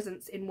of your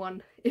presents in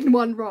one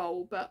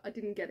roll, but I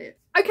didn't get it.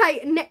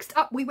 Okay, next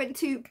up we went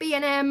to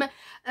B&M.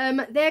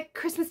 Their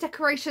Christmas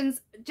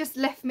decorations just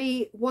left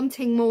me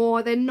wanting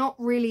more. They're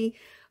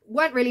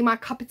weren't really my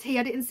cup of tea.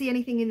 I didn't see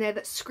anything in there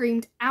that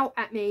screamed out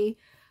at me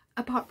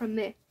apart from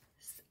this.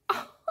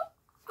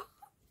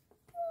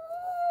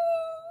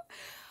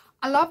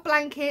 I love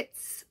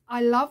blankets.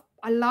 I love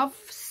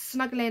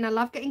snuggling. I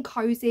love getting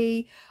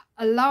cozy.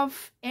 I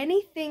love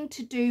anything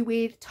to do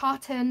with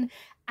tartan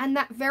and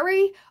that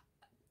very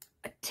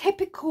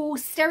typical,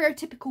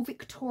 stereotypical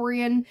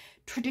Victorian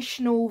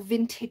traditional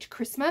vintage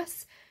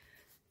Christmas.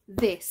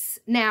 This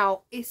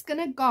now, it's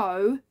gonna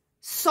go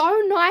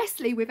so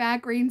nicely with our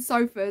green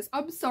sofas.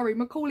 I'm sorry,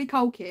 Macaulay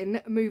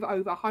Culkin, move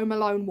over. Home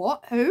Alone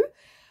what? Who?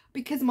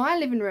 Because my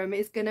living room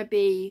is gonna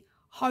be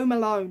Home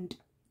Alone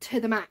to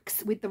the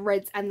max with the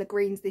reds and the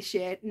greens this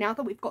year. Now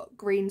that we've got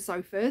green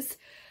sofas,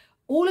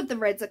 all of the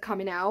reds are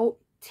coming out.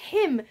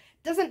 Tim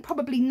doesn't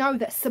probably know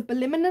that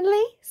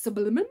subliminally,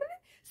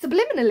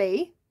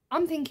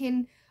 I'm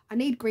thinking I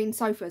need green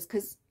sofas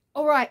because,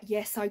 all right,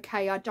 yes,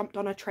 okay, I jumped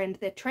on a trend.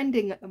 They're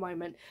trending at the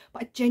moment,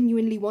 but I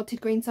genuinely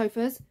wanted green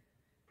sofas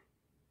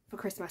for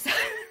Christmas.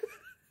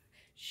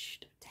 Shh,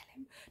 don't tell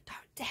him.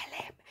 Don't tell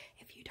him.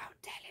 If you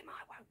don't tell him,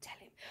 I won't tell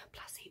him.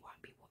 Plus, he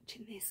won't be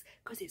watching this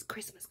because it's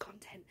Christmas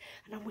content.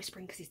 And I'm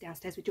whispering because he's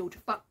downstairs with George.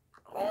 But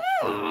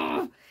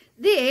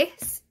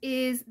this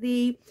is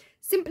the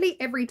Simply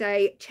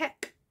Everyday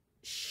Check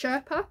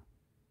Sherpa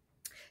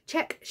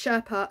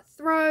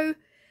Throw,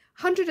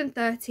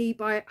 130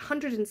 by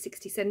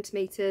 160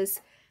 centimetres,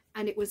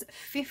 and it was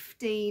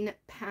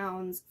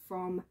 £15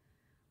 from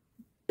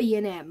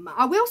B&M.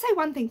 I will say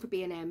one thing for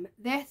B&M,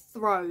 their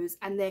throws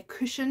and their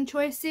cushion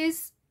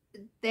choices,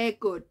 they're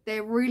good.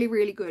 They're really,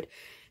 really good.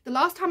 The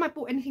last time I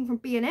bought anything from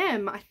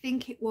B&M, I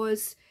think it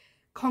was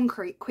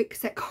concrete, quick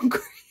set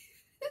concrete.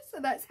 So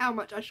that's how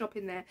much I shop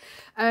in there.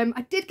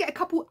 I did get a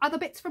couple other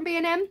bits from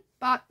B&M,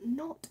 but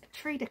not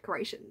tree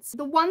decorations.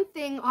 The one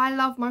thing I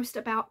love most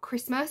about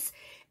Christmas,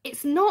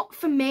 it's not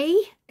for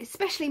me,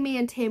 especially me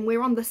and Tim,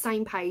 we're on the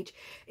same page.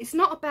 It's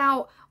not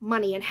about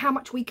money and how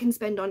much we can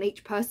spend on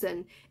each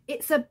person.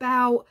 It's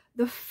about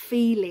the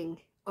feeling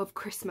of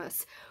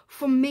Christmas.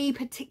 For me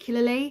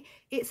particularly,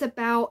 it's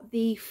about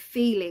the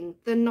feeling,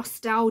 the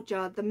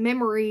nostalgia, the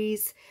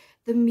memories,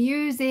 the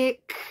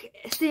music,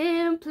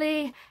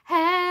 simply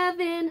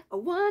having a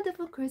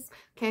wonderful Christmas.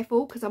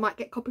 Careful, because I might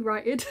get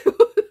copyrighted.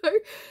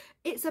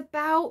 It's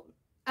about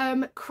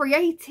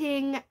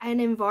creating an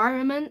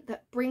environment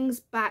that brings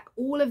back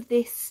all of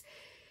this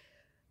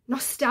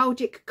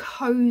nostalgic,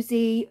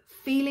 cozy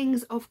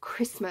feelings of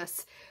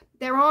Christmas.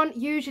 There aren't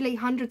usually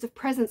hundreds of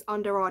presents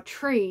under our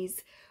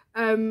trees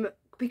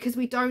because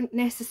we don't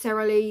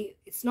necessarily,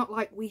 it's not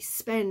like we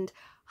spend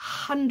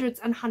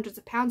hundreds and hundreds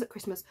of pounds at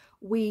Christmas.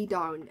 We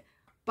don't.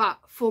 But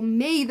for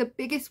me, the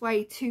biggest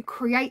way to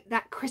create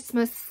that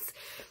Christmas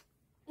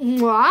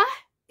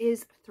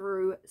is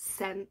through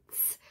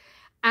scents.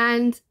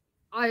 And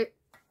I'm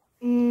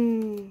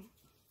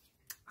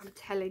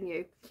telling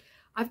you,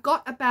 I've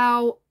got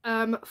about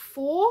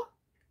 4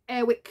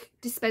 Airwick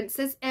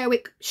dispensers,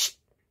 Airwick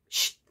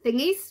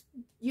thingies,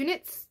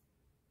 units,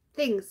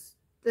 things,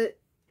 the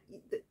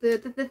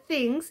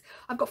things.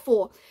 I've got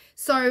 4.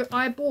 So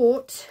I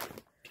bought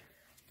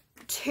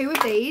 2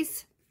 of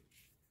these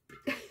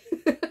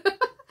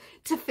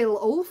to fill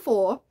all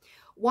 4.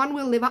 One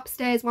will live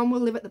upstairs, one will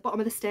live at the bottom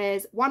of the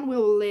stairs, one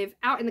will live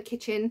out in the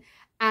kitchen,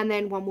 and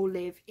then one will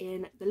live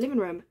in the living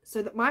room,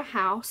 so that my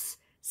house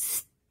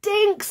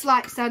stinks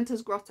like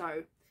Santa's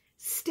grotto.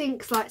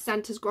 Stinks like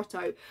Santa's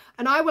grotto.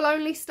 And I will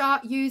only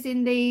start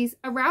using these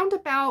around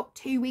about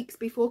 2 weeks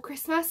before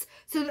Christmas,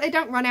 so that they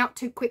don't run out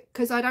too quick,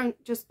 because I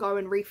don't just go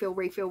and refill.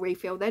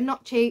 They're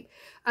not cheap.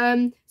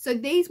 So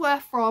these were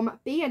from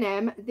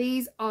B&M.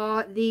 These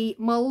are the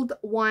mulled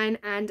wine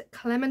and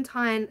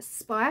clementine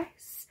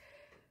spice.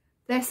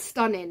 They're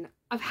stunning.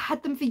 I've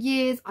had them for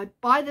years. I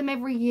buy them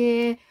every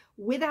year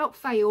without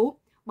fail.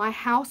 My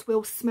house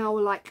will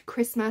smell like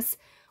Christmas,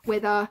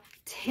 whether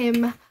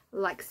Tim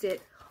likes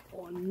it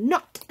or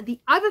not. The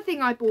other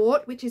thing I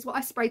bought, which is what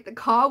I sprayed the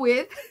car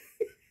with,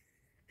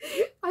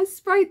 I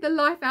sprayed the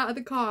life out of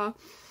the car,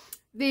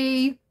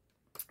 the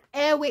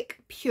Airwick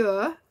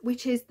Pure,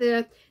 which is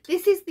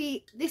this is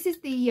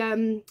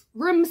the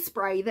room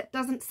spray that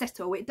doesn't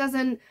settle. It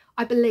doesn't,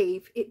 I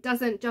believe, it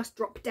doesn't just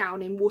drop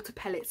down in water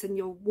pellets and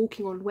you're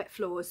walking on wet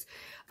floors.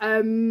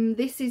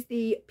 This is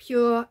the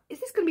Pure, is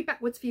this going to be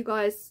backwards for you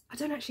guys? I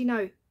don't actually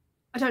know.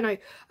 I don't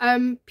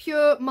know.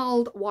 Pure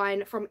mulled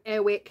wine from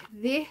Airwick.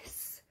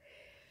 This,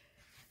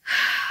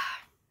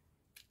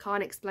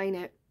 can't explain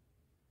it.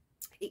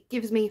 It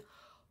gives me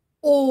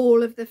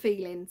all of the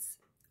feelings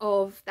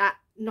of that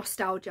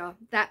nostalgia,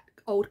 that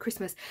old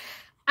Christmas.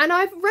 And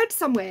I've read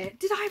somewhere,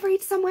 did I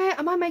read somewhere?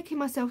 Am I making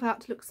myself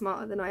out to look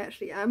smarter than I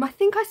actually am? I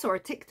think I saw a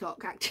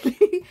TikTok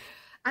actually.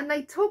 And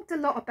they talked a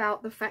lot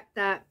about the fact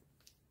that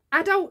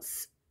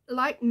adults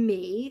like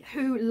me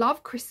who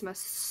love Christmas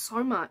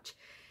so much,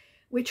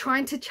 we're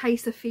trying to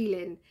chase a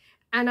feeling.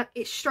 And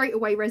it straight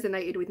away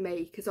resonated with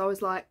me, because I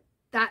was like,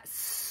 That's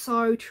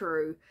so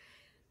true.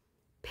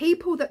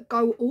 People that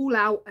go all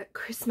out at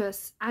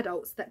Christmas,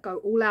 adults that go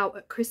all out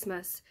at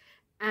Christmas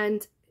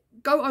and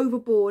go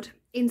overboard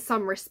in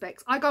some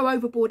respects. I go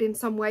overboard in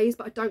some ways,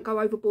 but I don't go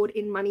overboard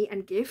in money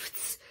and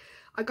gifts.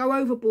 I go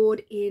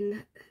overboard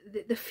in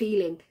the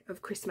feeling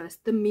of Christmas,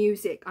 the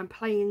music. I'm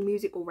playing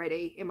music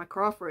already in my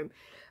craft room.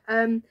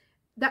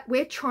 That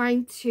we're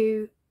trying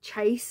to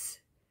chase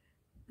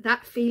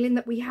that feeling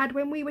that we had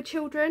when we were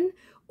children,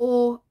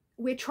 or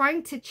we're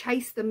trying to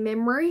chase the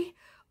memory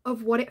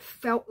of what it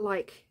felt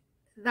like,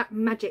 that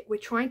magic. We're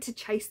trying to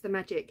chase the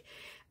magic,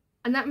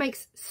 and that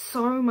makes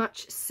so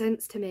much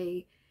sense to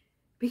me,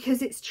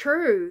 because it's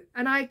true.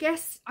 And I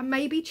guess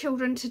maybe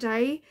children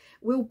today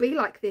will be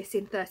like this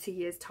in 30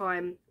 years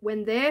time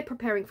when they're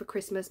preparing for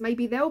Christmas.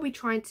 Maybe they'll be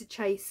trying to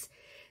chase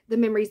the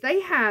memories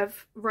they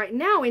have right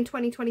now in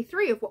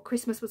 2023 of what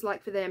Christmas was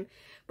like for them.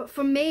 But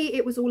for me,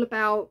 it was all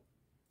about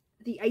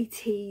the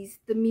 80s,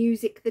 the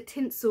music, the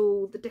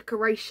tinsel, the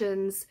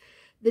decorations,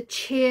 the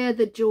cheer,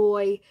 the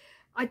joy.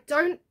 I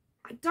don't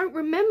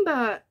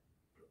remember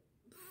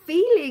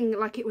feeling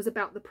like it was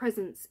about the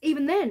presents.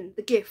 Even then,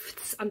 the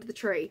gifts under the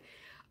tree.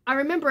 I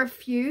remember a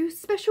few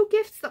special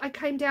gifts that I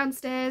came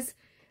downstairs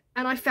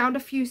and I found a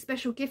few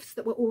special gifts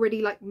that were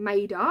already like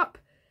made up.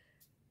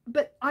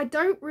 But I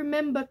don't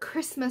remember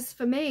Christmas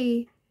for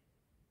me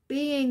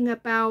being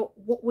about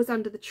what was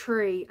under the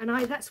tree. And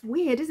that's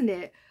weird, isn't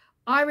it?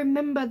 I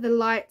remember the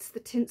lights,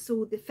 the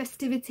tinsel, the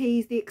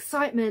festivities, the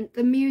excitement,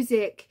 the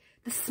music,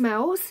 the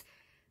smells.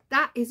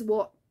 That is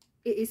what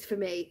it is for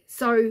me.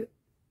 So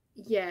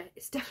yeah,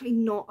 it's definitely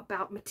not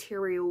about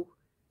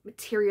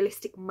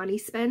materialistic money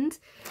spend.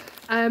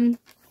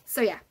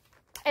 So yeah,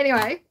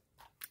 anyway,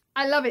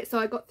 I love it. So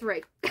I got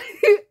 3.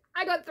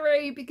 I got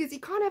 3 because you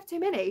can't have too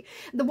many.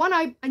 The one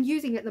I'm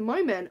using at the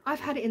moment, I've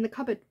had it in the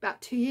cupboard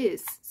about 2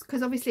 years,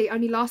 because obviously it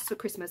only lasts for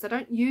Christmas. I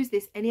don't use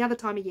this any other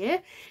time of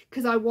year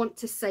because I want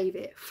to save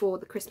it for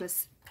the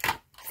Christmas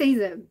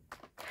season.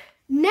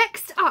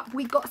 Next up,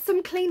 we got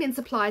some cleaning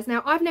supplies.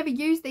 Now, I've never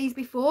used these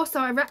before,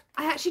 so I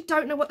actually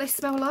don't know what they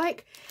smell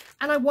like.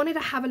 And I wanted to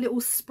have a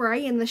little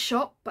spray in the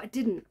shop, but I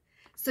didn't.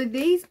 So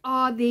these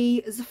are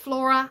the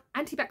Zoflora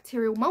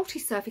Antibacterial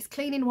Multi-Surface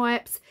Cleaning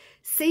Wipes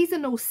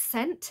Seasonal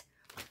Scent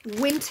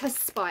Winter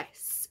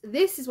Spice.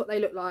 This is what they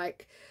look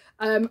like.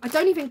 I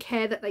don't even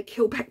care that they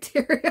kill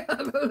bacteria.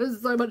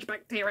 There's so much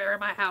bacteria in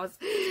my house.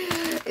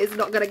 It's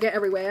not going to get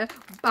everywhere.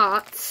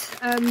 But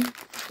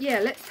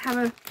yeah, let's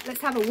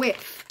have a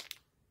whiff.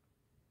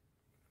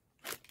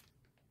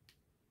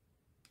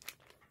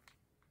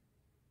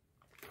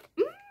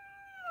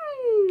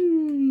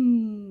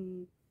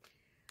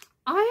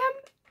 I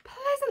am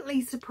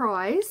pleasantly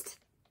surprised.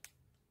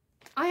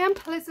 I am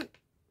pleasant,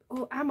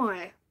 or am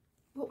I?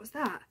 What was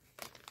that?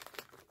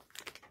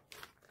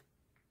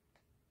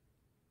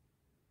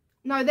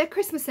 No, they're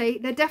Christmassy.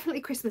 They're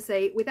definitely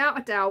Christmassy, without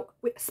a doubt.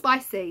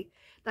 Spicy.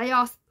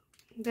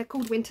 They're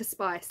called winter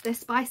spice. They're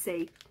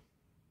spicy.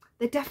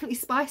 They're definitely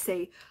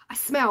spicy. I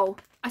smell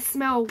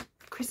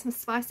Christmas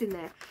spice in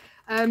there.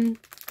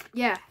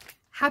 Yeah,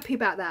 happy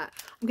about that.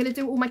 I'm going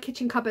to do all my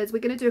kitchen cupboards. We're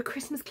going to do a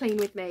Christmas clean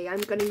with me.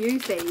 I'm going to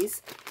use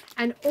these.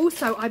 And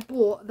also I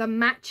bought the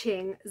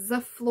matching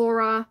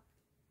Zoflora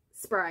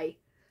spray.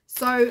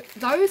 So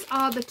those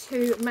are the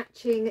 2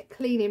 matching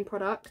cleaning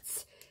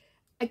products.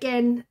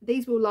 Again,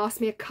 these will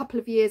last me a couple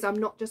of years. I'm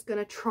not just going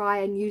to try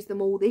and use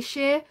them all this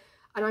year.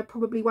 And I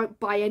probably won't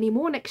buy any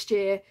more next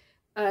year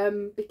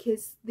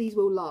because these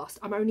will last.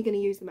 I'm only going to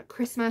use them at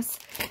Christmas.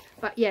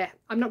 But yeah,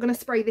 I'm not going to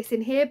spray this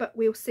in here, but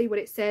we'll see what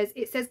it says.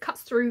 It says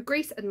cuts through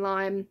grease and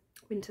lime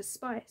winter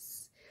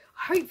spice.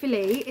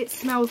 Hopefully it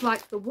smells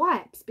like the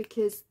wipes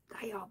because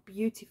they are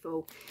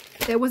beautiful.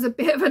 There was a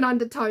bit of an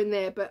undertone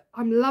there, but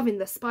I'm loving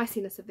the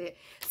spiciness of it.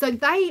 So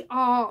they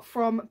are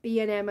from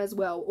B&M as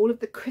well. All of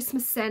the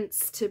Christmas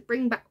scents to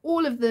bring back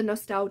all of the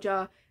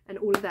nostalgia and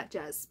all of that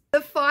jazz.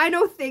 The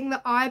final thing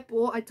that I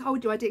bought, I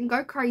told you I didn't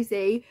go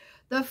crazy.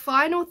 The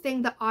final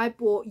thing that I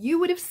bought, you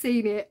would have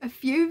seen it a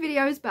few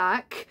videos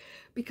back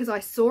because I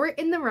saw it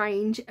in the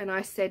range and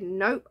I said,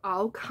 nope,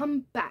 I'll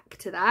come back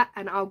to that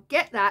and I'll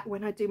get that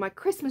when I do my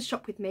Christmas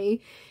shop with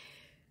me,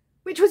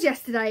 which was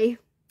yesterday.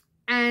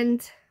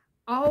 And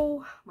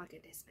oh my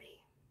goodness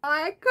me,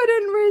 I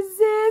couldn't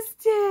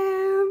resist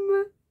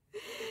him.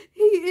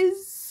 He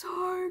is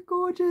so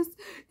gorgeous.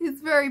 He's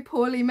very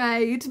poorly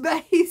made,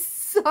 but he's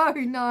so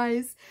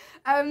nice.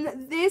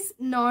 This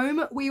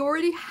gnome, we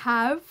already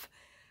have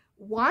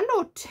 1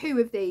 or 2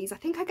 of these. I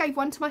think I gave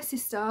one to my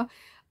sister.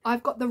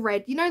 I've got the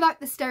red, you know, like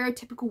the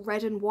stereotypical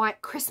red and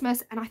white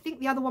Christmas, and I think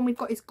the other one we've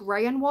got is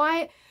grey and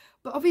white.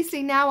 But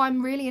obviously now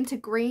I'm really into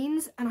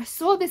greens, and I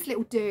saw this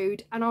little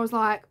dude and I was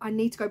like, I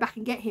need to go back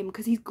and get him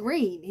because he's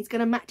green. He's going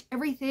to match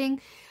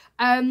everything.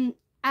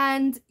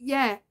 And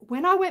yeah,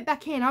 when I went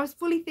back in, I was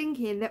fully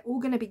thinking they're all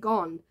going to be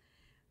gone.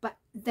 But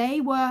they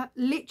were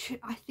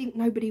literally, I think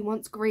nobody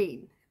wants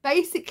green.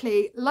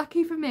 Basically,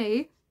 lucky for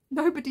me,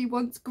 nobody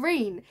wants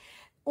green.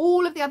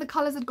 All of the other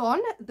colours are gone.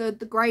 The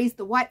greys,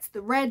 the whites,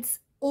 the reds,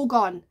 all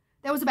gone.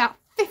 there was about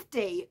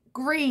 50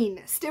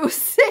 green still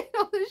sitting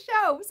on the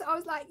shelf. So I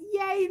was like,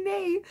 yay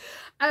me.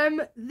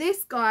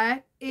 This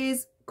guy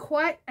is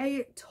quite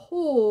a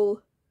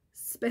tall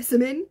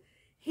specimen.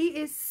 He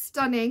is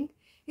stunning.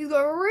 He's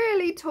got a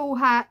really tall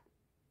hat.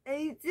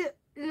 And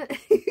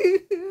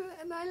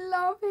I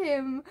love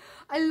him.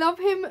 I love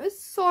him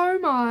so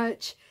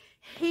much.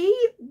 He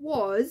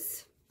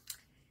was,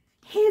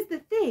 here's the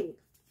thing,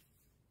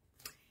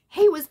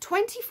 he was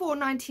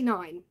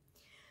 £24.99,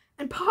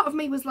 and part of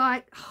me was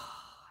like, oh,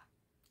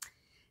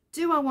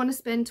 do I want to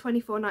spend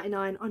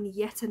 £24.99 on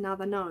yet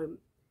another gnome?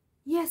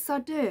 Yes, I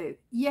do.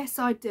 Yes,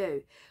 I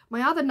do.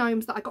 My other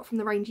gnomes that I got from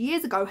the range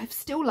years ago have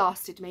still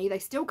lasted me. They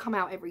still come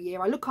out every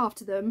year. I look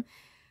after them.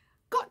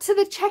 Got to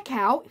the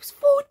checkout. It was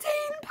 £14.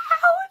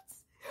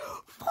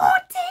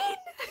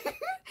 14.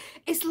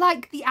 It's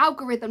like the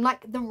algorithm,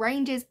 like the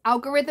Range's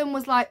algorithm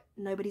was like,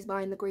 nobody's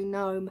buying the green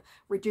gnome.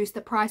 Reduce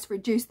the price.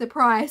 Reduce the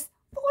price.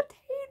 £14.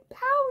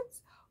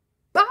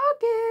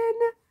 Bargain.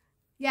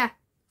 Yeah,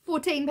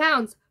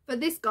 £14 for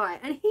this guy.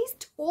 And he's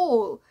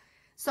tall.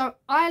 So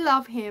I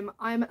love him.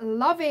 I'm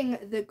loving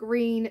the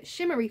green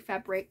shimmery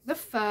fabric, the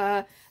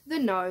fur, the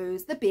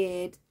nose, the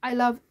beard. I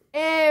love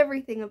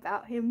everything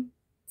about him.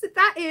 So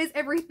that is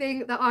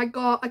everything that I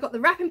got. I got the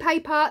wrapping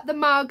paper, the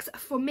mugs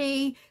for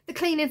me, the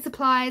cleaning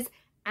supplies,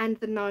 and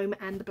the gnome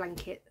and the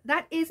blanket.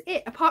 That is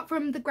it, apart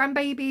from the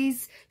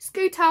grandbaby's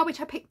scooter,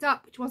 which I picked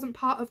up, which wasn't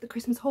part of the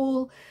Christmas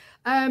haul.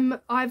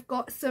 I've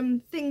got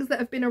some things that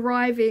have been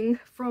arriving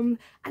from,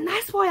 and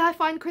that's why I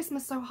find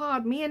Christmas so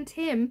hard. Me and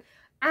Tim,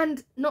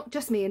 and not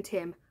just me and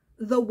Tim,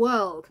 the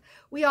world.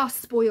 We are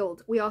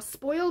spoiled. We are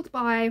spoiled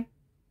by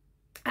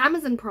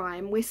Amazon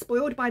Prime. We're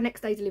spoiled by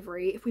next day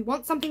delivery. If we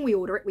want something, we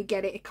order it, we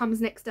get it, it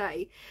comes next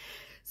day.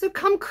 So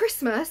come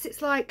Christmas,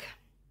 it's like,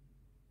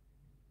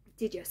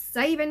 did you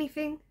save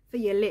anything for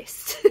your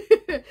list?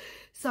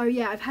 So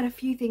yeah, I've had a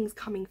few things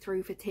coming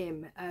through for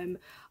Tim.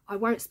 I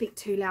won't speak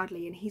too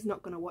loudly and he's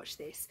not going to watch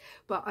this,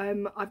 but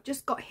I've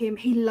just got him.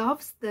 He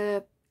loves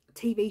the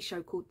TV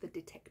show called The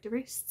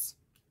Detectorists.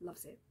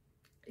 Loves it.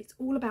 It's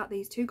all about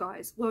these two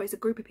guys. Well, it's a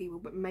group of people,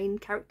 but main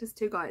characters,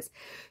 two guys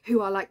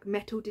who are like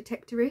metal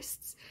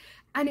detectorists,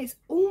 and it's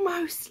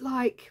almost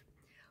like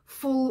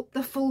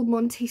the full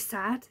Monty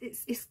sad.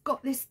 It's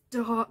got this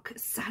dark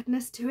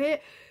sadness to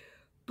it,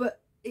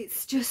 but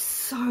it's just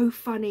so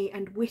funny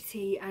and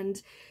witty,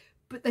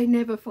 but they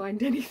never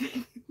find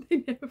anything. They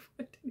never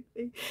find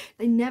anything.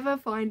 They never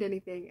find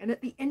anything. And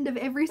at the end of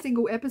every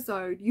single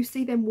episode, you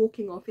see them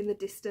walking off in the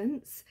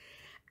distance,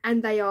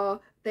 and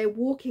they're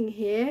walking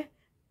here,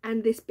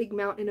 and this big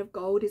mountain of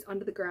gold is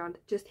under the ground,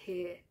 just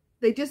here.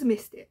 They just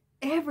missed it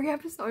every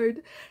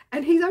episode,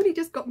 and he's only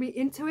just got me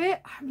into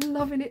it. I'm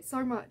loving it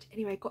so much.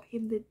 Anyway, got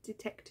him the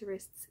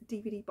Detectorists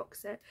DVD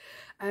box set,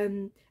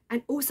 and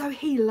also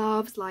he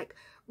loves like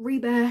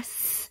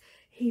Rebus,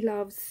 he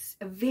loves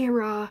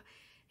Vera,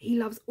 he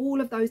loves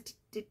all of those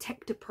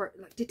detective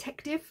programs,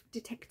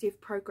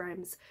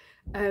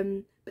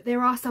 but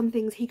there are some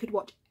things he could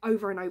watch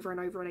over and over and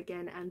over and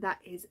again, and that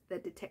is the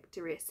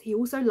Detectorists. He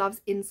also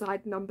loves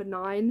Inside Number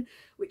 9,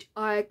 which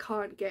I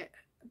can't get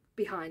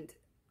behind.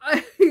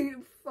 I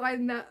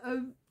find that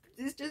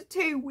it's just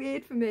too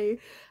weird for me.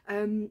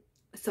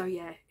 So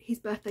yeah, his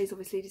birthday's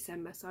obviously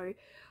December, so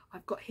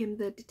I've got him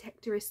the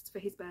Detectorists for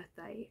his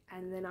birthday,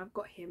 and then I've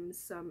got him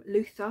some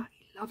Luther.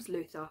 He loves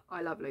Luther.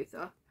 I love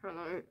Luther.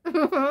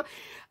 Hello.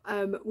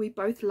 We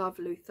both love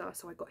Luther,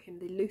 so I got him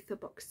the Luther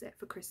box set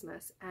for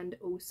Christmas, and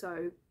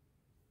also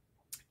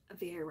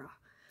Vera.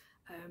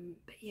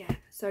 But yeah,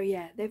 so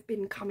yeah, they've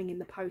been coming in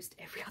the post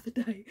every other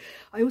day.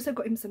 I also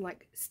got him some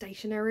like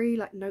stationery,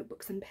 like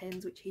notebooks and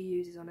pens, which he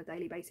uses on a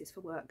daily basis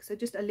for work. So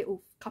just a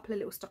couple of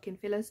little stocking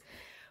fillers.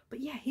 But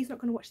yeah, he's not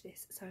going to watch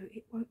this, so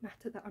it won't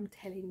matter that I'm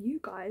telling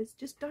you guys.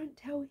 Just don't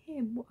tell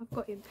him what I've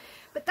got him.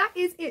 But that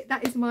is it.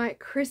 That is my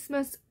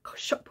Christmas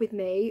shop with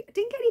me. I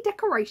didn't get any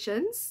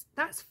decorations.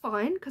 That's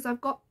fine, because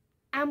I've got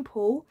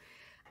ample.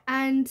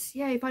 And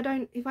yeah, if I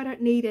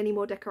don't need any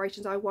more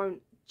decorations, I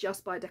won't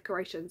just buy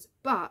decorations.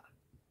 But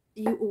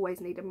you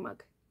always need a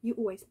mug. You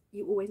always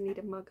need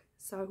a mug.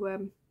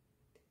 So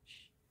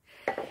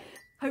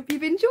hope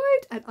you've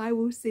enjoyed, and I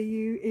will see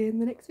you in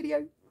the next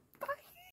video.